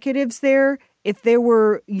executives there, if there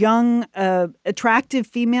were young, attractive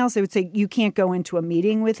females, they would say, you can't go into a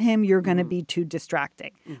meeting with him. You're going to be too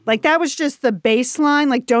distracting. That was just the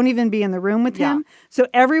baseline. Don't even be in the room with him. So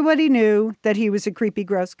everybody knew that he was a creepy,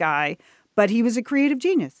 gross guy. But he was a creative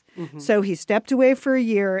genius. So he stepped away for a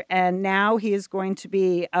year, and now he is going to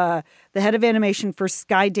be the head of animation for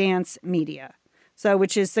Skydance Media. So,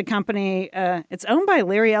 which is the company, it's owned by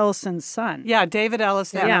Larry Ellison's son. Yeah, David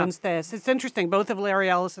Ellison owns this. It's interesting. Both of Larry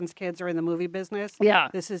Ellison's kids are in the movie business. Yeah.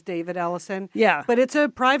 This is David Ellison. Yeah. But it's a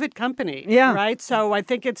private company. Yeah. Right? So I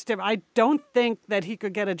think it's different. I don't think that he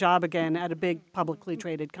could get a job again at a big publicly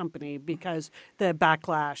traded company because the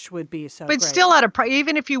backlash would be so But great. still,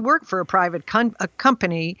 even if you work for a private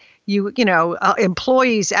company,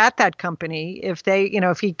 employees at that company, if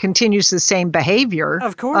he continues the same behavior,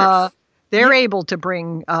 of course. They're able to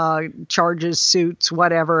bring charges, suits,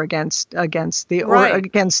 whatever against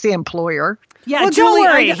the employer. Yeah, well, Julie,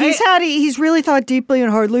 don't worry. He's really thought deeply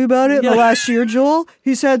and hardly about it in the last year, Joel.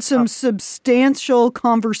 He's had some substantial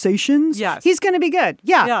conversations. Yes. He's going to be good.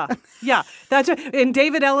 Yeah. That's in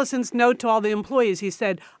David Ellison's note to all the employees. He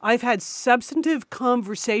said, "I've had substantive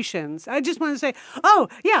conversations." I just want to say,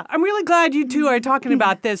 I'm really glad you two are talking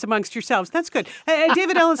about this amongst yourselves. That's good. Hey,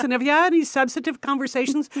 David Ellison, have you had any substantive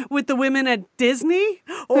conversations with the women at Disney,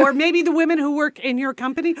 or maybe the women who work in your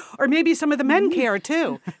company, or maybe some of the men care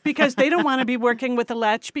too, because they don't want to be working with a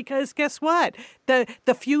lech, because guess what?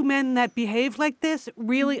 The few men that behave like this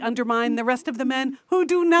really undermine the rest of the men who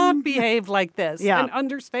do not behave like this and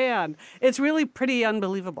understand. It's really pretty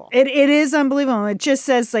unbelievable. It is unbelievable. It just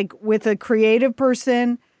says with a creative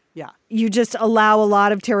person, you just allow a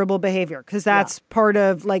lot of terrible behavior because that's part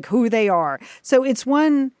of who they are. So it's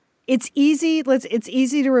easy. It's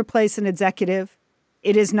easy to replace an executive.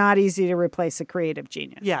 It is not easy to replace a creative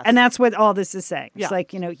genius. Yes. And that's what all this is saying. It's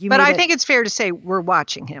But I think it's fair to say we're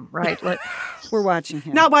watching him, right? We're watching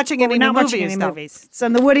him. Not watching any movies. So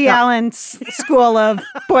in the Woody Allen school of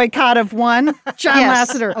boycott of one, John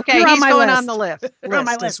Lasseter. Okay, You're he's going on the list. You're on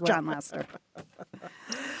my list, John Lasseter.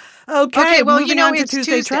 Okay, well, it's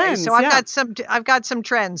Tuesday, trends. So I've got some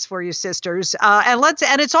trends for you, sisters.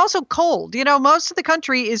 And it's also cold. Most of the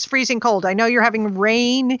country is freezing cold. I know you're having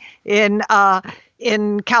rain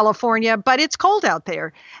in California, but it's cold out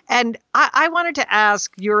there. And I wanted to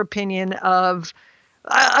ask your opinion of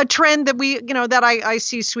a trend that that I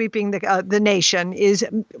see sweeping the nation is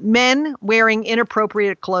men wearing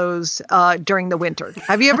inappropriate clothes during the winter.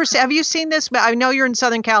 Have you seen this? I know you're in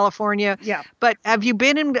Southern California. Yeah. But have you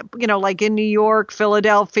been in in New York,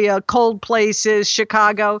 Philadelphia, cold places,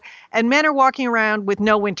 Chicago, and men are walking around with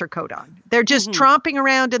no winter coat on. They're just tromping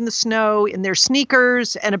around in the snow in their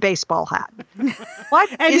sneakers and a baseball hat. What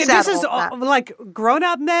and is that? This is like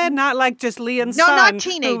grown-up men, not like just Leon's son. No, not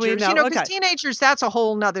because teenagers. Teenagers, that's a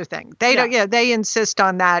whole nother thing. They don't. Yeah, they insist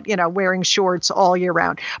on that. Wearing shorts all year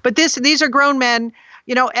round. But these are grown men.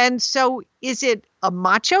 And so is it a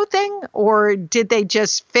macho thing, or did they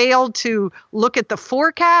just fail to look at the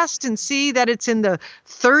forecast and see that it's in the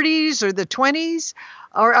 30s or the 20s?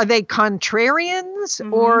 Or are they contrarians,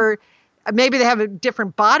 or maybe they have a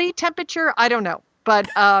different body temperature? I don't know. But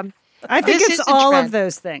I think This it's is a all of trend.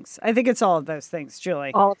 those things. I think it's all of those things,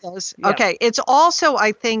 Julie. All of those. Yeah. Okay. It's also,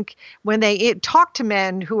 I think, when they talk to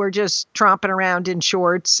men who are just tromping around in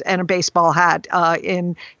shorts and a baseball hat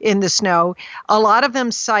in the snow, a lot of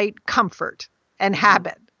them cite comfort and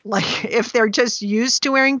habit. Like if they're just used to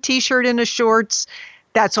wearing t-shirt and a shorts,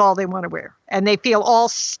 that's all they want to wear. And they feel all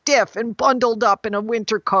stiff and bundled up in a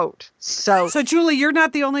winter coat. So Julie, you're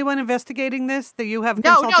not the only one investigating this. That you have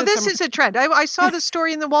no, consulted this some- is a trend. I saw the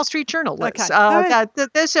story in the Wall Street Journal, Liz, Okay. All right.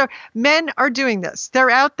 that men are doing this. They're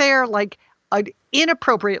out there like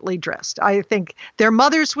inappropriately dressed. I think their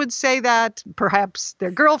mothers would say that, perhaps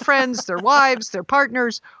their girlfriends, their wives, their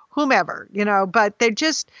partners, whomever,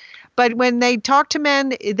 but when they talk to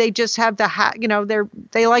men, they just have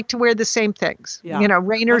they like to wear the same things, Yeah.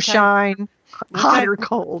 Rain or shine, hot or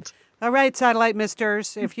cold. All right, satellite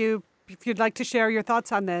misters, if you'd like to share your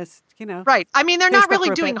thoughts on this, Right. I mean, they're not Facebook really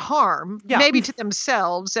group doing it. harm, Yeah. maybe to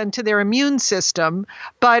themselves and to their immune system,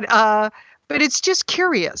 but it's just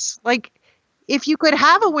curious. Like, if you could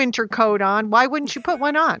have a winter coat on, why wouldn't you put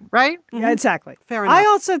one on, right? Yeah, exactly. Fair enough. I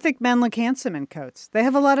also think men look handsome in coats. They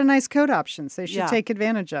have a lot of nice coat options. They should Yeah. take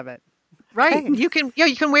advantage of it. Right. You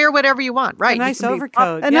can wear whatever you want, right? A nice You can be-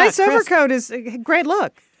 overcoat. A Yeah, nice crisp. overcoat is a great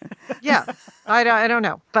look. Yeah. I don't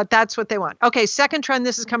know, but that's what they want. Okay, second trend.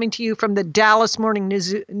 This is coming to you from the Dallas Morning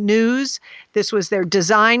News. This was their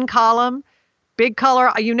design column. Big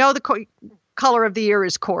color. The color of the year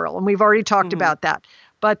is coral, and we've already talked about that.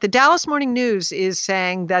 But the Dallas Morning News is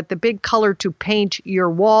saying that the big color to paint your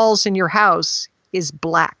walls in your house is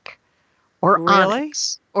black or Really?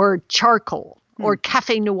 onyx or charcoal or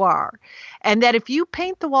cafe noir. And that if you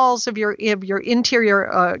paint the walls of your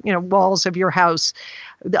interior, walls of your house,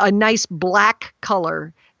 a nice black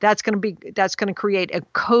color, that's going to create a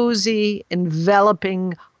cozy,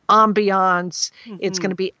 enveloping ambiance. It's going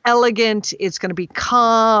to be elegant. It's going to be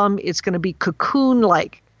calm. It's going to be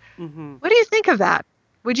cocoon-like. What do you think of that?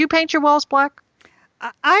 Would you paint your walls black?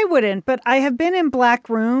 I wouldn't, but I have been in black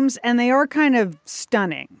rooms, and they are kind of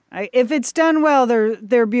stunning. If it's done well,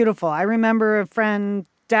 they're beautiful. I remember a friend,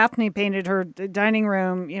 Daphne, painted her dining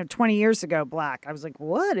room, 20 years ago black. I was like,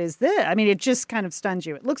 what is this? I mean, it just kind of stuns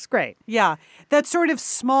you. It looks great. Yeah, that sort of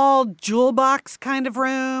small jewel box kind of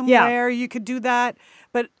room where you could do that,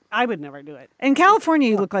 but I would never do it. In California,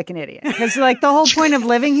 you look like an idiot because, the whole point of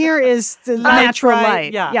living here is the natural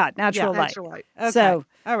light. Yeah. Natural light. Natural light. Okay. So,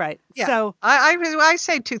 all right. Yeah. So I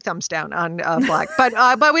say 2 thumbs down on black,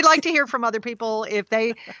 but we'd like to hear from other people if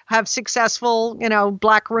they have successful,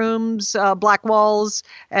 black rooms, black walls,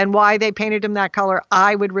 and why they painted them that color.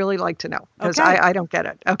 I would really like to know because Okay. I don't get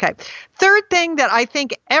it. Okay. Third thing that I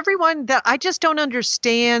think everyone that I just don't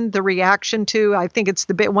understand the reaction to, I think it's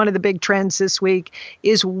one of the big trends this week,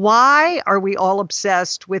 is why are we all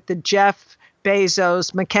obsessed with the Jeff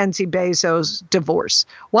Bezos, Mackenzie Bezos divorce?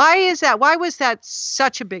 Why is that? Why was that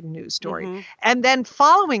such a big news story? And then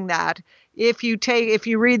following that, if you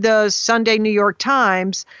read the Sunday New York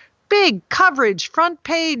Times, big coverage, front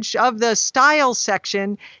page of the style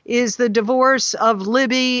section is the divorce of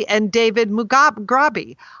Libby and David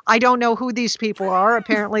Mugabe. I don't know who these people are.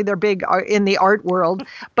 Apparently they're big in the art world,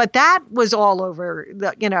 but that was all over.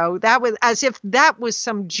 That was as if that was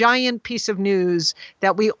some giant piece of news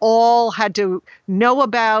that we all had to know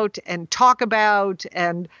about and talk about.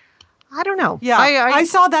 And I don't know. yeah, I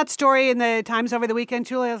saw that story in the Times over the weekend,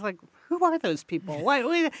 Julie. I was like, who are those people?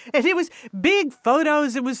 And it was big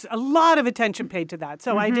photos. It was a lot of attention paid to that.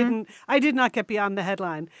 So I did not get beyond the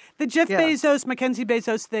headline. The Jeff Bezos, Mackenzie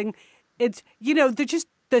Bezos thing, it's, they're just,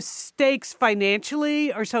 the stakes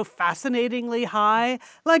financially are so fascinatingly high.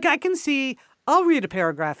 Like I can see, I'll read a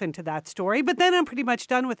paragraph into that story, but then I'm pretty much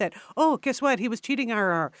done with it. Oh, guess what? He was cheating on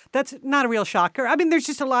her. That's not a real shocker. I mean, there's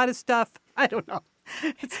just a lot of stuff. I don't know.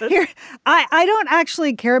 Here, I don't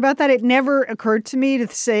actually care about that. It never occurred to me to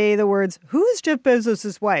say the words, who is Jeff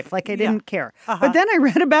Bezos' wife? Like I didn't care. But then I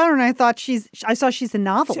read about her and I thought I saw she's a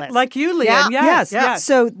novelist. Like you, Leanne. Yeah. Yes.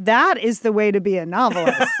 So that is the way to be a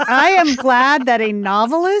novelist. I am glad that a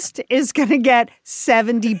novelist is going to get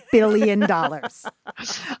 $70 billion.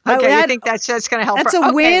 Okay, you think that's going to help? That's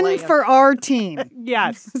her? a win Leah. for our team.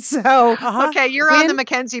 Yes. So Okay, you're on the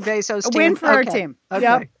Mackenzie Bezos team. a win for our Okay. team. Okay.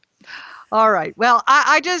 Yep. All right. Well,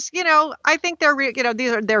 I just, I think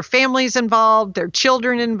these are their families involved, their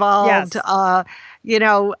children involved. Yes.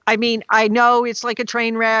 I mean, I know it's like a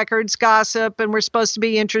train wreck or it's gossip and we're supposed to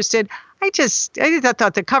be interested. I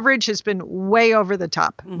thought the coverage has been way over the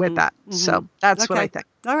top with that. So that's what I think.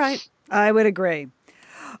 All right. I would agree.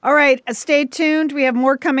 All right, stay tuned. We have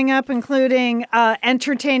more coming up, including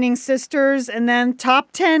entertaining sisters and then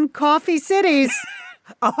top 10 coffee cities.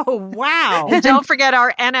 Oh, wow. And don't forget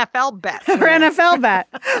our NFL bet. Our NFL bet.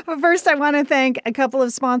 But first, I want to thank a couple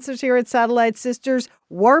of sponsors here at Satellite Sisters.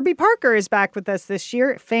 Warby Parker is back with us this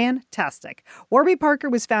year. Fantastic. Warby Parker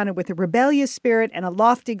was founded with a rebellious spirit and a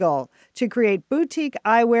lofty goal to create boutique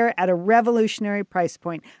eyewear at a revolutionary price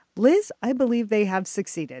point. Liz, I believe they have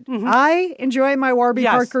succeeded. Mm-hmm. I enjoy my Warby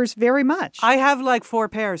Parkers very much. I have like 4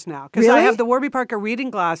 pairs now because I have the Warby Parker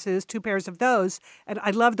reading glasses, 2 pairs of those, and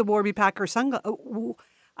I love the Warby Parker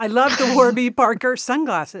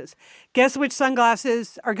sunglasses. Guess which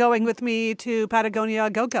sunglasses are going with me to Patagonia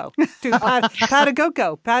Go-Go? To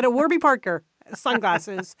Patagogo. Warby Parker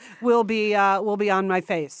sunglasses will be on my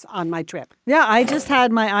face on my trip. Yeah, I just had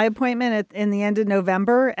my eye appointment in the end of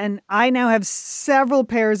November, and I now have several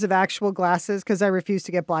pairs of actual glasses because I refuse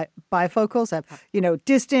to get bifocals. I have,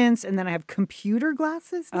 distance, and then I have computer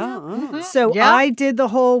glasses now. So I did the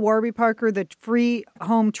whole Warby Parker, the free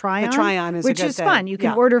home try-on. The try-on is which a good is thing. fun. You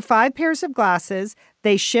can order 5 pairs of glasses.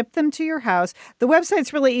 They ship them to your house. The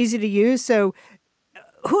website's really easy to use, so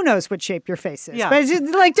who knows what shape your face is. Yeah. But it's just,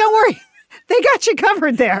 don't worry. They got you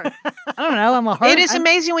covered there. I don't know. It is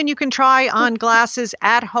amazing when you can try on glasses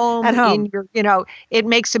at home. In your, it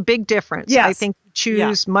makes a big difference. Yes. I think you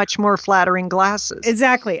choose much more flattering glasses.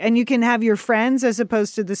 Exactly. And you can have your friends, as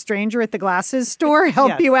opposed to the stranger at the glasses store,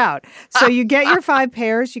 help you out. So you get your 5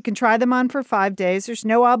 pairs. You can try them on for 5 days. There's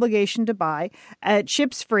no obligation to buy. It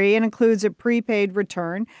ships free and includes a prepaid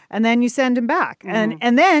return. And then you send them back. Mm-hmm.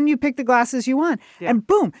 And then you pick the glasses you want. Yeah. And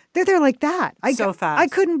boom, they're there like that. So fast. I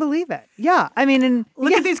couldn't believe it. Yeah. I mean,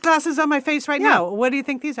 look at these glasses on my face right now. What do you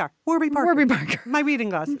think these are? Warby Parker. Warby Parker. My reading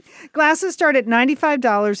glasses. Glasses start at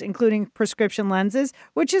 $95, including prescription lenses,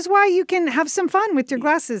 which is why you can have some fun with your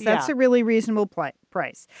glasses. That's a really reasonable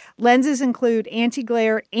price. Lenses include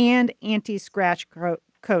anti-glare and anti-scratch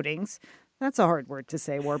coatings. That's a hard word to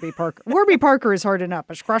say, Warby Parker. Warby Parker is hard enough.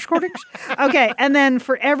 A scratch coatings? Okay, and then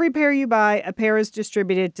for every pair you buy, a pair is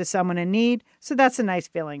distributed to someone in need. So that's a nice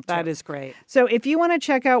feeling, too. That is great. So if you want to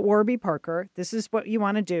check out Warby Parker, this is what you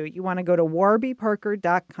want to do. You want to go to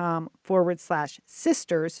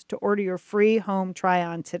warbyparker.com/sisters to order your free home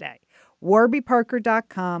try-on today.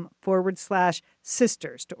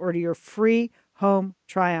 warbyparker.com/sisters to order your free home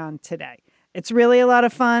try-on today. It's really a lot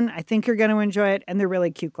of fun. I think you're going to enjoy it, and they're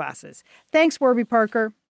really cute glasses. Thanks, Warby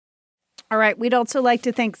Parker. All right, we'd also like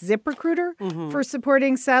to thank ZipRecruiter for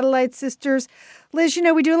supporting Satellite Sisters. Liz,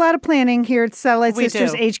 we do a lot of planning here at Satellite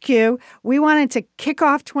Sisters HQ. We wanted to kick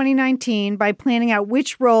off 2019 by planning out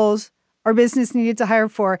which roles our business needed to hire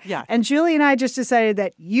for. Yeah. And Julie and I just decided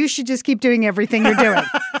that you should just keep doing everything you're doing.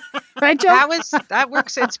 Right, Joe? That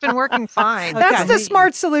works. It's been working fine. That's the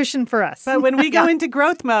smart solution for us. But when we go into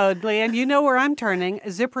growth mode, Leanne, you know where I'm turning,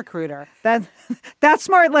 ZipRecruiter. That's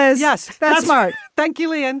smart, Liz. Yes. That's smart. Thank you,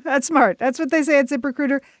 Leanne. That's smart. That's what they say at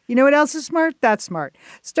ZipRecruiter. You know what else is smart? That's smart.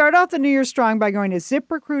 Start off the new year strong by going to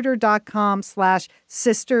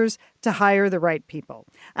ZipRecruiter.com/sisters to hire the right people.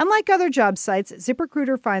 Unlike other job sites,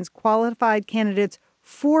 ZipRecruiter finds qualified candidates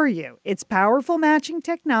for you. Its powerful matching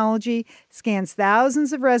technology scans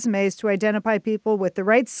thousands of resumes to identify people with the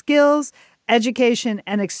right skills, education,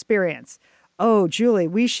 and experience. Oh, Julie,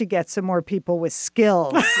 we should get some more people with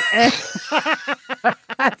skills at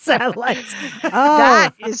Satellites. Oh,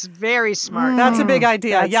 that is very smart. That's a big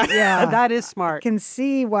idea. Yeah, that is smart. Can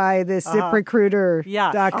see why this ZipRecruiter.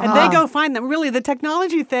 And they go find them. Really, the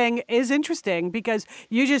technology thing is interesting because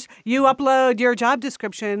you upload your job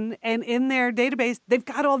description, and in their database, they've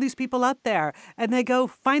got all these people out there, and they go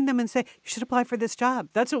find them and say, you should apply for this job.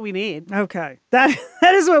 That's what we need. Okay. That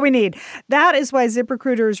is what we need. That is why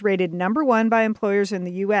ZipRecruiter is rated #1 by employers in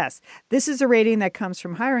the U.S. This is a rating that comes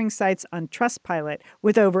from hiring sites on Trustpilot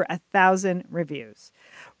with over 1,000 reviews.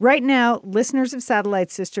 Right now, listeners of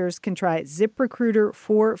Satellite Sisters can try ZipRecruiter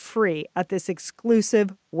for free at this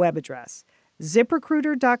exclusive web address,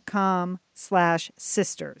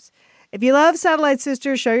 ZipRecruiter.com/sisters. If you love Satellite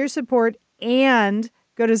Sisters, show your support and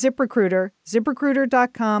go to ZipRecruiter,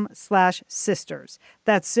 ZipRecruiter.com/sisters.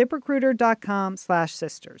 That's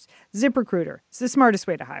ZipRecruiter.com/sisters. ZipRecruiter is the smartest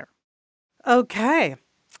way to hire. Okay.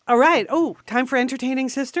 All right. Oh, time for Entertaining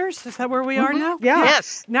Sisters? Is that where we are now? Yeah.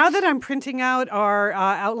 Yes. Now that I'm printing out our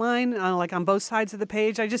outline, on both sides of the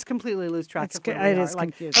page, I just completely lose track of where we are. It is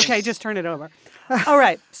confusing. Okay, just turn it over. All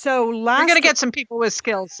right. So You're going to get some people with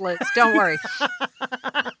skills, Liz. Don't worry.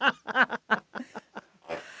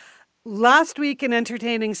 Last week in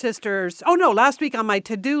Entertaining Sisters, last week on my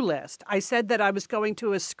to-do list, I said that I was going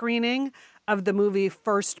to a screening of the movie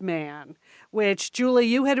First Man, which, Julie,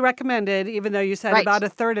 you had recommended, even though you said about a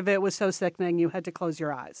third of it was so sickening you had to close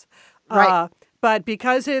your eyes. Right. But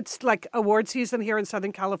because it's like award season here in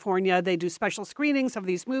Southern California, they do special screenings of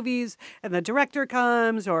these movies and the director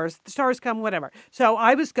comes or the stars come, whatever. So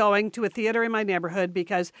I was going to a theater in my neighborhood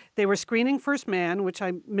because they were screening First Man, which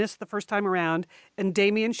I missed the first time around, and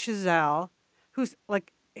Damien Chazelle, who's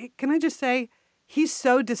like, can I just say, he's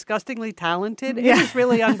so disgustingly talented. It is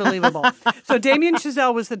really unbelievable. So Damien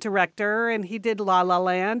Chazelle was the director, and he did La La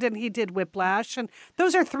Land, and he did Whiplash. And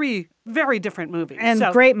those are 3 very different movies. And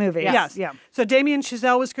great movies. Yes. Yeah. So Damien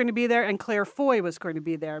Chazelle was going to be there, and Claire Foy was going to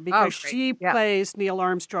be there because she plays Neil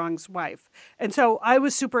Armstrong's wife. And so I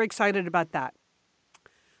was super excited about that.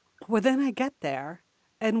 Well, then I get there,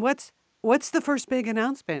 and what's the first big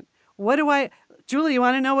announcement? Julie, you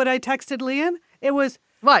want to know what I texted Leanne? It was,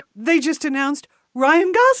 what? They just announced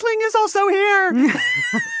Ryan Gosling is also here.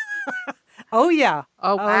 Oh, yeah.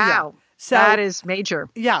 Oh, wow. Yeah. So, that is major.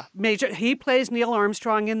 Yeah, major. He plays Neil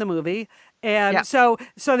Armstrong in the movie. And so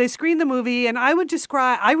they screened the movie, and I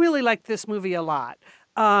really liked this movie a lot.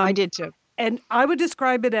 I did too. And I would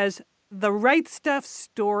describe it as the Right Stuff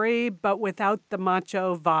story, but without the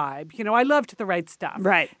macho vibe. You know, I loved The Right Stuff.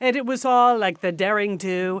 Right. And it was all like the daring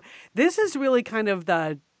do. This is really kind of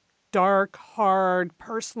the dark, hard,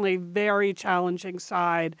 personally very challenging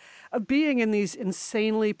side of being in these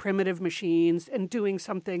insanely primitive machines and doing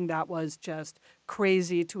something that was just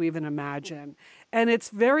crazy to even imagine. And it's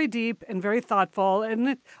very deep and very thoughtful.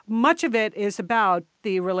 And much of it is about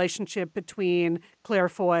the relationship between Claire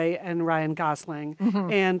Foy and Ryan Gosling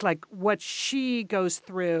and like what she goes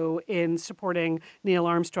through in supporting Neil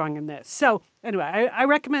Armstrong in this. So anyway, I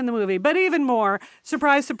recommend the movie. But even more,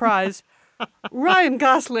 surprise, surprise, Ryan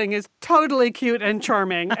Gosling is totally cute and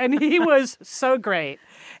charming, and he was so great.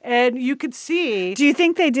 And you could see... Do you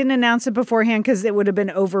think they didn't announce it beforehand because it would have been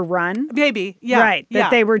overrun? Maybe, yeah. Right, that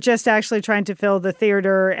they were just actually trying to fill the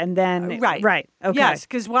theater and then... Right, okay. Yes,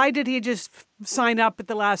 because why did he just sign up at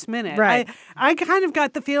the last minute? Right. I kind of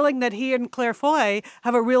got the feeling that he and Claire Foy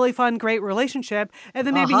have a really fun, great relationship. And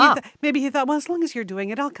then maybe he thought, well, as long as you're doing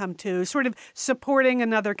it, I'll come too. Sort of supporting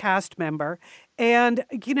another cast member. And,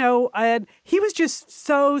 you know, he was just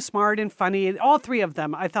so smart and funny. All 3 of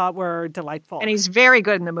them, I thought, were delightful. And he's very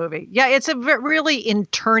good in the movie. Yeah, it's a really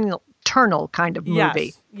internal kind of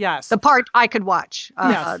movie. Yes. The part I could watch.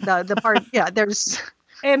 Yes. The part, there's...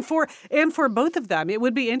 And for both of them, it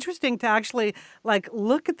would be interesting to actually like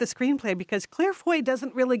look at the screenplay because Claire Foy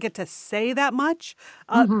doesn't really get to say that much,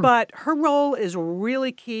 but her role is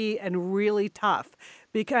really key and really tough.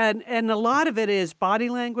 And a lot of it is body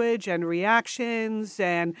language and reactions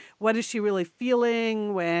and what is she really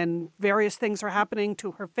feeling when various things are happening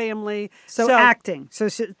to her family. So acting. So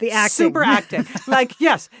the acting. Super acting. Like,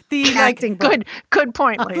 yes. The acting. Good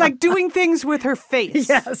point, Leah. Like doing things with her face.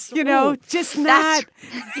 Yes. You know, just not.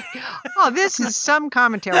 Oh, this is some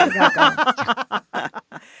commentary.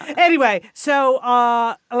 Anyway, so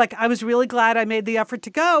I was really glad I made the effort to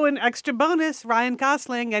go. And extra bonus, Ryan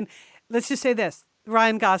Gosling. And let's just say this.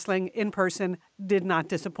 Ryan Gosling in person did not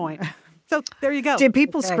disappoint. So there you go. Did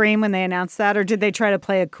people scream when they announced that, or did they try to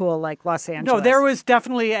play it cool like Los Angeles? No, there was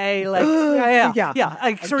definitely a like,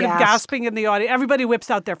 sort of gasping in the audience. Everybody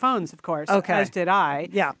whips out their phones, of course, as did I,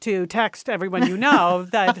 to text everyone you know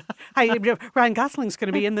that Ryan Gosling's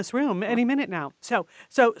going to be in this room any minute now. So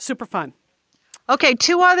super fun. Okay,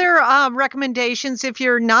 2 other recommendations if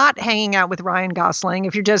you're not hanging out with Ryan Gosling,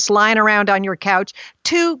 if you're just lying around on your couch.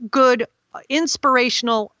 2 good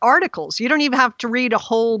inspirational articles. You don't even have to read a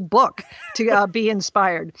whole book to be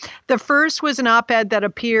inspired. The first was an op-ed that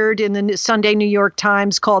appeared in the Sunday New York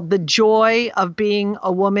Times called The Joy of Being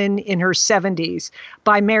a Woman in Her 70s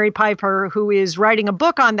by Mary Piper, who is writing a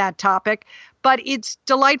book on that topic. But it's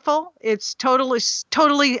delightful. It's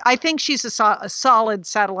totally, I think she's a solid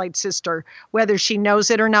satellite sister, whether she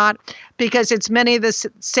knows it or not, because it's many of the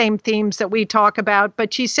same themes that we talk about.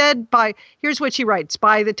 But she said, here's what she writes,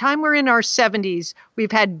 by the time we're in our 70s,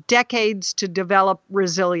 we've had decades to develop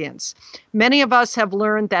resilience. Many of us have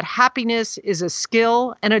learned that happiness is a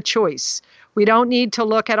skill and a choice. We don't need to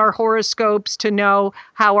look at our horoscopes to know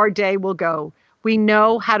how our day will go. We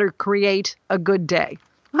know how to create a good day.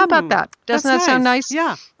 How about that? Doesn't that sound nice?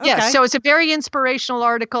 Yeah. Okay. Yeah. So it's a very inspirational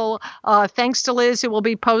article. Thanks to Liz. It will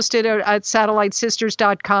be posted at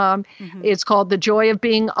satellitesisters.com. It's called The Joy of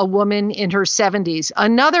Being a Woman in Her 70s.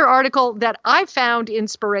 Another article that I found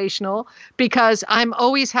inspirational because I'm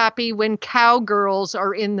always happy when cowgirls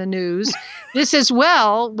are in the news. This as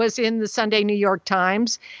well was in the Sunday New York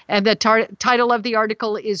Times. And the title of the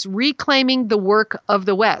article is Reclaiming the Work of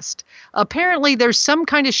the West. Apparently, there's some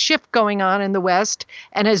kind of shift going on in the West.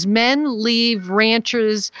 And as men leave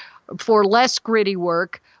ranches for less gritty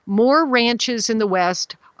work, more ranches in the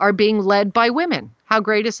West are being led by women. How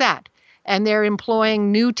great is that? And they're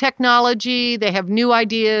employing new technology. They have new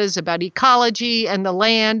ideas about ecology and the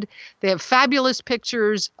land. They have fabulous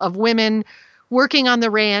pictures of women working on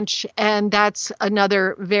the ranch. And that's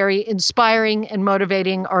another very inspiring and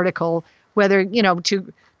motivating article, whether,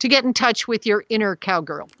 to get in touch with your inner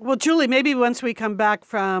cowgirl. Well, Julie, maybe once we come back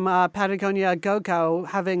from Patagonia Go-Go,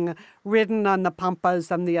 having ridden on the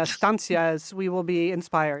pampas and the estancias, we will be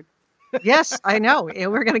inspired. Yes, I know.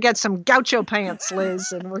 We're going to get some gaucho pants,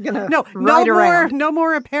 Liz, and we're going to no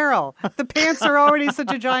more apparel. The pants are already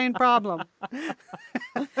such a giant problem.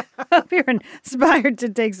 Hope you're inspired to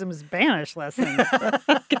take some Spanish lessons.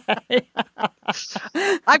 Okay.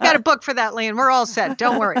 I've got a book for that, Lynn. We're all set.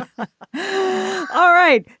 Don't worry. All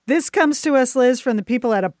right. This comes to us, Liz, from the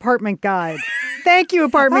people at Apartment Guide. Thank you,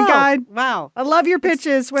 Apartment Guide. Wow. I love your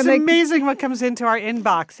pitches. It's amazing what comes into our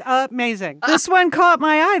inbox. Amazing. This one caught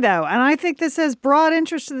my eye, though, and I think this has broad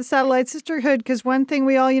interest to the Satellite Sisterhood because one thing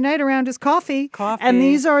we all unite around is coffee. Coffee. And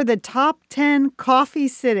these are the top 10 coffee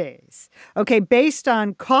cities, based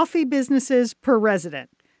on coffee businesses per resident.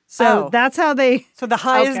 So that's how they... So the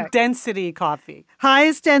highest density coffee.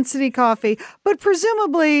 Highest density coffee. But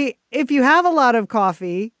presumably, if you have a lot of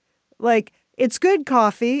coffee, it's good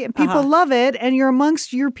coffee and people love it and you're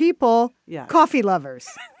amongst your people, coffee lovers.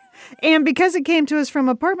 And because it came to us from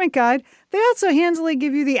Apartment Guide, they also handily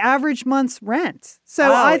give you the average month's rent.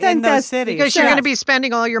 So I think that's cities. Because you're going to be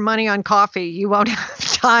spending all your money on coffee. You won't have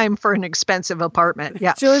time for an expensive apartment.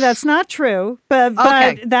 Yeah. Julie, that's not true. But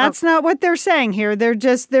that's not what they're saying here.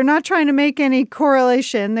 They're not trying to make any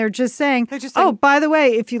correlation. They're just saying, by the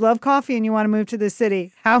way, if you love coffee and you want to move to the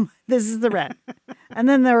city, this is the rent. And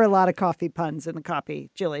then there are a lot of coffee puns in the copy,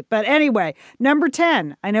 Julie. But anyway, number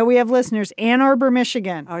 10. I know we have listeners. Ann Arbor,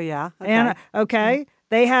 Michigan. Oh, yeah. Okay.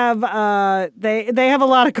 They have they have a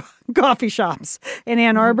lot of coffee shops in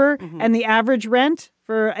Ann Arbor, and the average rent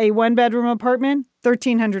for a one-bedroom apartment,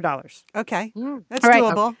 $1,300. Okay, that's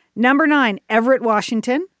doable. Okay. Number 9, Everett,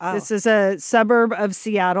 Washington. Oh. This is a suburb of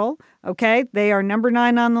Seattle. Okay, they are number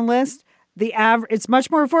 9 on the list. It's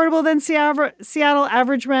much more affordable than Seattle.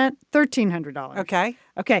 Average rent, $1,300. Okay.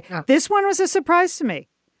 Yeah. This one was a surprise to me.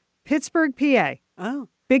 Pittsburgh, PA. Oh,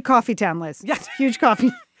 big coffee town, Liz. Yes, huge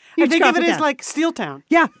coffee. I think of it as like Steel Town.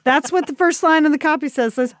 Yeah, that's what the first line of the copy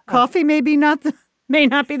says. Coffee may not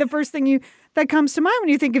be the first thing that comes to mind when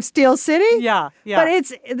you think of Steel City. Yeah.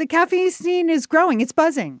 But the caffeine scene is growing. It's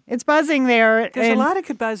buzzing. It's buzzing there. There's a lot of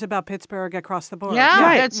good buzz about Pittsburgh across the board. Yeah,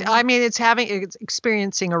 right. It's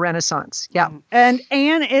experiencing a renaissance. Yeah, and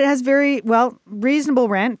it has very reasonable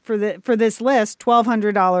rent for this list,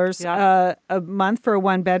 $1,200 a month for a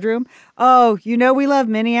one bedroom. Oh, we love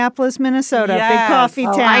Minneapolis, Minnesota, big coffee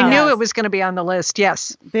town. I knew it was going to be on the list.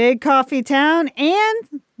 Yes, big coffee town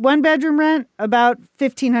and one bedroom rent about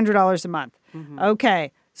 $1,500 a month. Mm-hmm.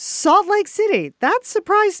 Okay. Salt Lake City. That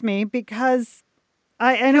surprised me because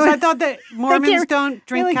I thought that Mormons don't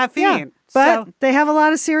drink caffeine. Yeah, but they have a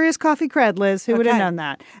lot of serious coffee cred, Liz. Who would have known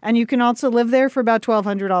that? And you can also live there for about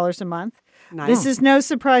 $1,200 a month. Nice. This is no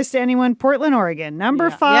surprise to anyone. Portland, Oregon. Number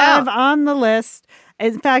 5 on the list.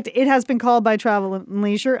 In fact, it has been called by Travel and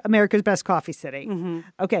Leisure America's best coffee city. Mm-hmm.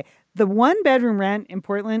 Okay. The one bedroom rent in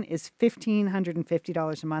Portland is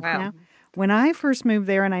 $1,550 a month now. When I first moved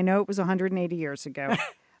there, and I know it was 180 years ago,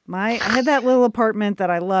 I had that little apartment that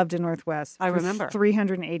I loved in Northwest. I remember.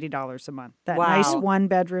 $380 a month. That nice one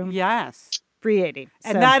bedroom. Yes. $380.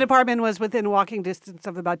 And that apartment was within walking distance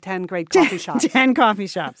of about 10 great coffee shops. 10 coffee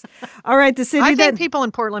shops. All right, the city I think people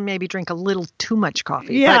in Portland maybe drink a little too much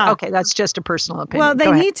coffee. Yeah. But, okay, that's just a personal opinion. Well,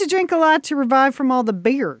 they need to drink a lot to revive from all the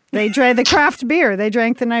beer. They drank the craft beer they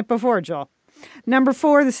drank the night before, Joel. Number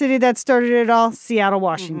 4, the city that started it all, Seattle,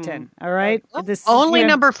 Washington. Mm-hmm. All right? Only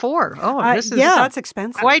number 4. Oh, that's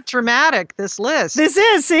expensive. Quite dramatic, this list. This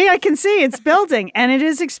is. See, I can see it's building. And it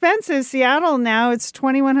is expensive. Seattle now, it's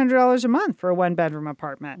 $2,100 a month for a one-bedroom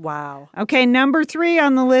apartment. Wow. Okay, number 3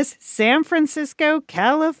 on the list, San Francisco,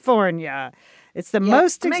 California. It's the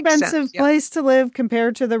most expensive place to live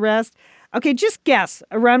compared to the rest. Okay, just guess.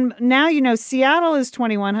 Around now, Seattle is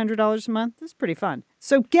 $2,100 a month. This is pretty fun.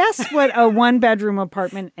 So guess what a one-bedroom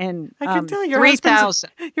apartment in I can tell your $3,000.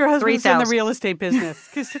 Your husband's in the real estate business.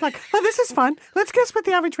 Because you're like, oh, this is fun. Let's guess what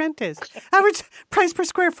the average rent is. Average price per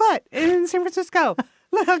square foot in San Francisco.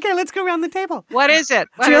 Okay, let's go around the table. What is it?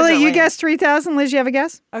 Julie, you guessed $3,000. Liz, you have a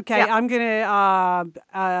guess? Okay, yeah. I'm going to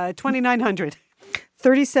 $2,900.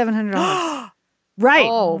 $3,700. Right.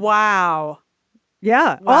 Oh, wow.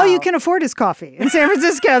 Yeah. Wow. All you can afford is coffee in San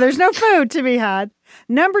Francisco. There's no food to be had.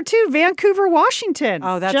 Number 2, Vancouver, Washington.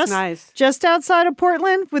 Oh, that's nice. Just outside of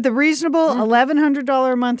Portland with a reasonable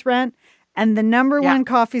 $1,100 a month rent And the number one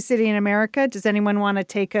coffee city in America, does anyone want to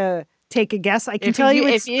take a guess? I can tell you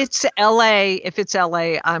if it's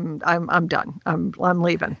LA, I'm done. I'm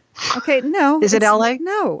leaving. Okay, no. Is it LA?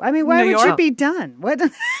 No. I mean, why would you be done? What?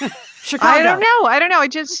 Chicago. I don't know. I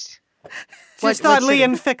just thought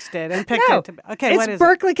Leon fixed it and picked it. Okay, what is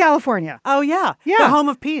Berkeley, California. Oh, yeah. Yeah. The home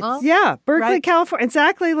of Pete's. Well, yeah, Berkeley, California.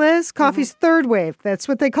 Exactly, Liz. Coffee's third wave. That's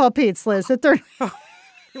what they call Pete's, Liz. The third.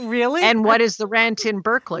 Really? And what is the rent in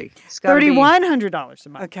Berkeley? $3,100 a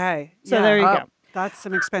month. Okay. So there you go. That's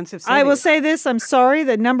some expensive city. I will say this. I'm sorry.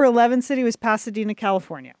 The number 11 city was Pasadena,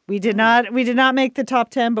 California. We did not make the top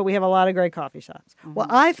 10, but we have a lot of great coffee shops. Well,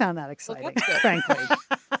 I found that exciting, frankly.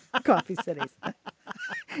 Coffee cities.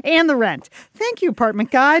 And the rent. Thank you,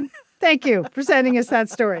 Apartment Guide. Thank you for sending us that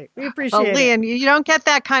story. We appreciate it. Leon, you don't get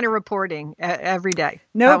that kind of reporting every day.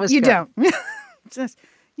 No, you don't. Just,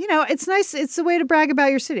 it's nice. It's a way to brag about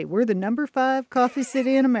your city. We're the number 5 coffee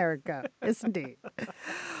city in America. Yes, indeed.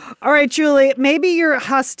 All right, Julie, maybe your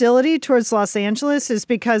hostility towards Los Angeles is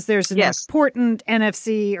because there's an important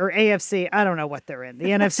NFC or AFC, I don't know what they're in, the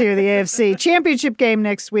NFC or the AFC championship game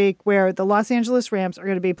next week where the Los Angeles Rams are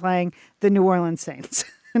going to be playing the New Orleans Saints.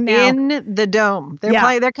 Now, in the Dome.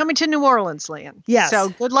 They're coming to New Orleans, Leon. Yes. So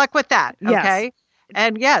good luck with that. Okay. Yes.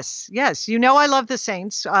 And yes, I love the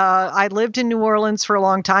Saints. I lived in New Orleans for a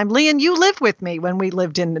long time. Leon, you lived with me when we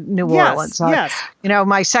lived in New Orleans. Yes.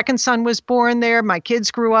 My second son was born there. My kids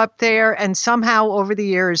grew up there. And somehow over the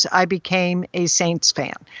years, I became a Saints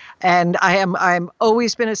fan. And I'm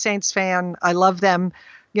always been a Saints fan. I love them.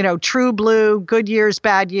 True blue, good years,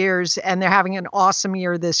 bad years, and they're having an awesome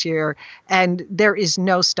year this year. And there is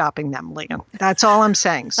no stopping them, Leon. That's all I'm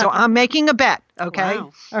saying. So I'm making a bet, okay?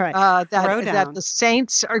 Wow. All right. That the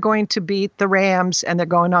Saints are going to beat the Rams and they're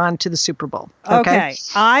going on to the Super Bowl. Okay.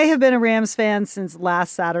 I have been a Rams fan since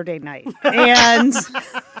last Saturday night. And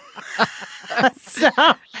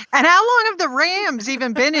and how long have the Rams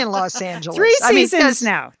even been in Los Angeles? 3 seasons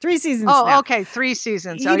now. 3 seasons now. Oh, okay. 3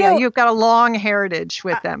 seasons. You've got a long heritage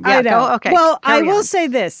with them. Yeah, I know. Okay. Well, I will say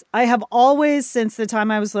this. I have always, since the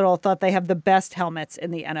time I was little, thought they have the best helmets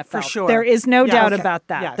in the NFL. For sure. There is no doubt about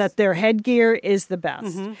that, that their headgear is the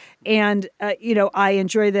best. Mm-hmm. And, I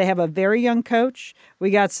enjoy they have a very young coach.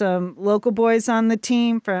 We got some local boys on the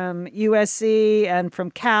team from USC and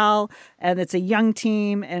from Cal, and it's a young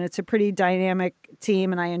team, and it's a pretty dynamic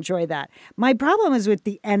team, and I enjoy that. My problem is with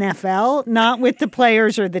the NFL, not with the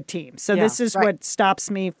players or the team. So this is what stops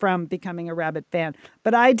me from becoming a Rabbit fan.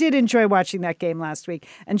 But I did enjoy watching that game last week.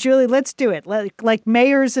 And Julie, let's do it. Like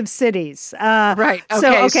mayors of cities. Right.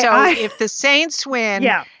 Okay. So if the Saints win,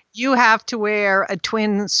 you have to wear a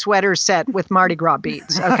twin sweater set with Mardi Gras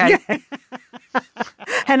beads. Okay.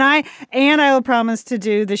 And I will promise to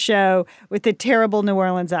do the show with the terrible New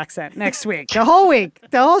Orleans accent next week. The whole week.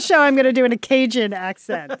 The whole show I'm going to do in a Cajun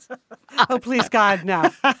accent. Oh, please, God, no.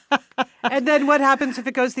 And then what happens if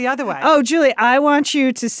it goes the other way? Oh, Julie, I want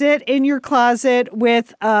you to sit in your closet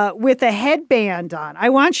with a headband on. I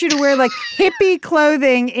want you to wear like hippie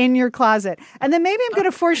clothing in your closet. And then maybe I'm going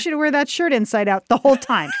to force you to wear that shirt inside out the whole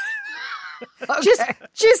time. Okay.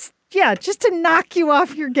 Just to knock you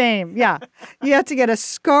off your game. Yeah. You have to get a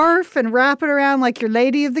scarf and wrap it around like your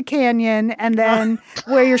Lady of the Canyon and then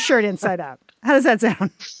wear your shirt inside out. How does that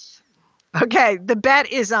sound? Okay, the bet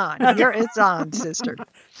is on. It's on, sister.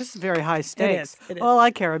 This is very high stakes. It is. All I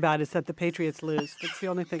care about is that the Patriots lose. That's the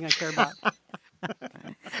only thing I care about.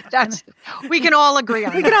 We can all agree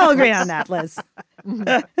on that. We can all agree on that, Liz.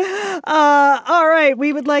 All right.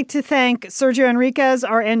 We would like to thank Sergio Enriquez,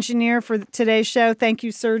 our engineer for today's show. Thank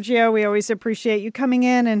you, Sergio. We always appreciate you coming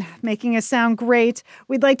in and making us sound great.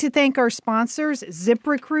 We'd like to thank our sponsors,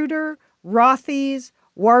 ZipRecruiter, Rothy's,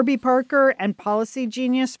 Warby Parker, and Policy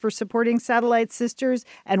Genius for supporting Satellite Sisters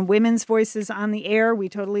and Women's Voices on the Air. We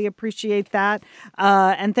totally appreciate that.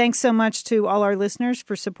 And thanks so much to all our listeners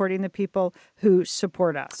for supporting the people who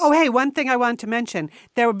support us. Oh, hey, one thing I want to mention.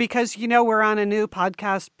 Because, we're on a new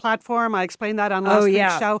podcast platform. I explained that on last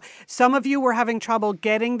week's show. Some of you were having trouble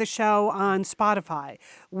getting the show on Spotify.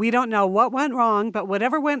 We don't know what went wrong, but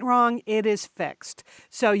whatever went wrong, it is fixed.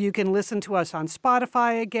 So you can listen to us on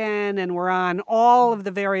Spotify again, and we're on all of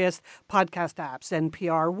the various podcast apps,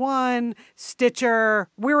 NPR One, Stitcher,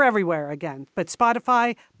 we're everywhere again. But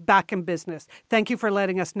Spotify, back in business. Thank you for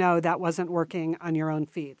letting us know that wasn't working on your own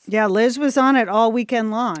feeds. Yeah, Liz was on it all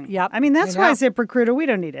weekend long. Yep. I mean, that's why ZipRecruiter, we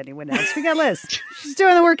don't need anyone else. We got Liz. She's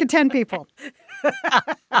doing the work of 10 people.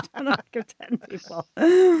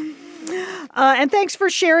 And thanks for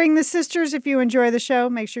sharing the sisters. If you enjoy the show,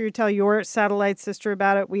 make sure you tell your satellite sister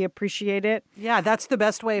about it. We appreciate it. Yeah, that's the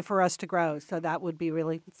best way for us to grow. So that would be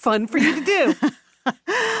really fun for you to do.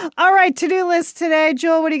 All right, to-do list today.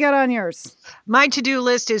 Jewel, what do you got on yours? My to-do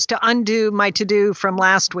list is to undo my to-do from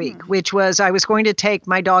last week, which was I was going to take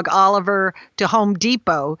my dog Oliver to Home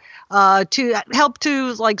Depot to help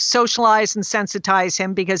to socialize and sensitize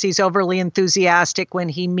him because he's overly enthusiastic when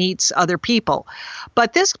he meets other people.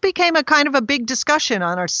 But this became a kind of a big discussion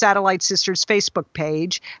on our Satellite Sisters Facebook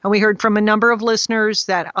page, and we heard from a number of listeners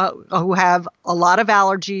that who have a lot of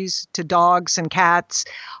allergies to dogs and cats,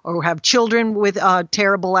 or who have children with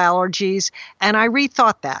terrible allergies. And I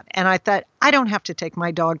rethought that, and I thought, I don't have to take my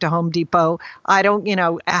dog to Home Depot. I don't,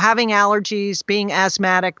 having allergies, being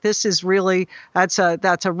asthmatic, this is really, that's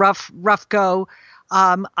a rough go.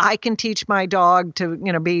 I can teach my dog to,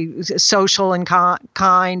 be social and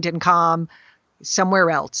kind and calm somewhere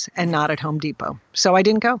else and not at Home Depot. So I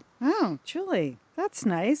didn't go. Oh, Julie, that's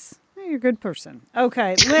nice. You're a good person.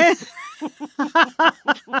 Okay, Liz.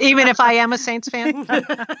 Even if I am a Saints fan.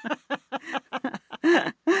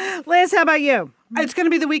 Liz, how about you? It's going to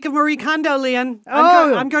be the week of Marie Kondo, Leon.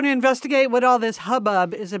 Oh. I'm going to investigate what all this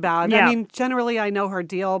hubbub is about. Yeah. I mean, generally I know her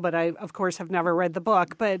deal, but I, of course, have never read the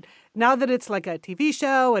book. But now that it's like a TV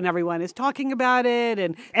show and everyone is talking about it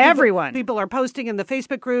and people are posting in the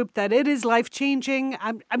Facebook group that it is life-changing,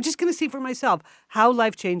 I'm just going to see for myself how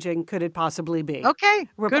life-changing could it possibly be. Okay, good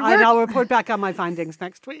work. And I'll report back on my findings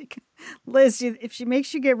next week. Liz, if she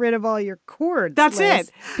makes you get rid of all your cords. That's Liz.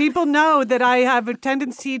 it. People know that I have a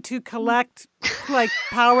tendency to collect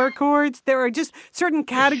power cords. There are just certain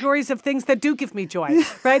categories of things that do give me joy,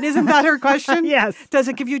 right? Isn't that her question? Yes. Does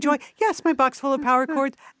it give you joy? Yes, my box full of power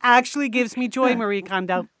cords actually gives me joy, Marie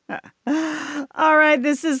Kondo. All right,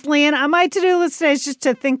 this is Leanne. On my to-do list today is just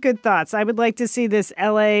to think good thoughts. I would like to see this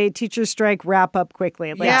LA teacher strike wrap up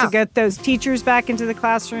quickly. I'd like to get those teachers back into the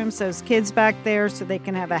classrooms, those kids back there, so they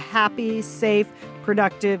can have a happy, safe,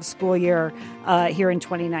 productive school year here in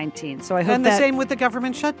 2019. So I hope and the same with the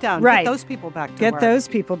government shutdown. Right. Get those people back to work. Get those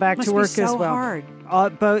people back to work so as well.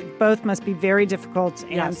 Hard. Both must be very difficult,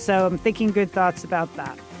 and Yes. so I'm thinking good thoughts about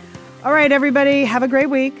that. All right, everybody, have a great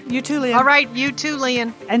week. You too, Leon. All right, you too,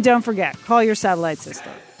 Leon. And don't forget, call your satellite sister.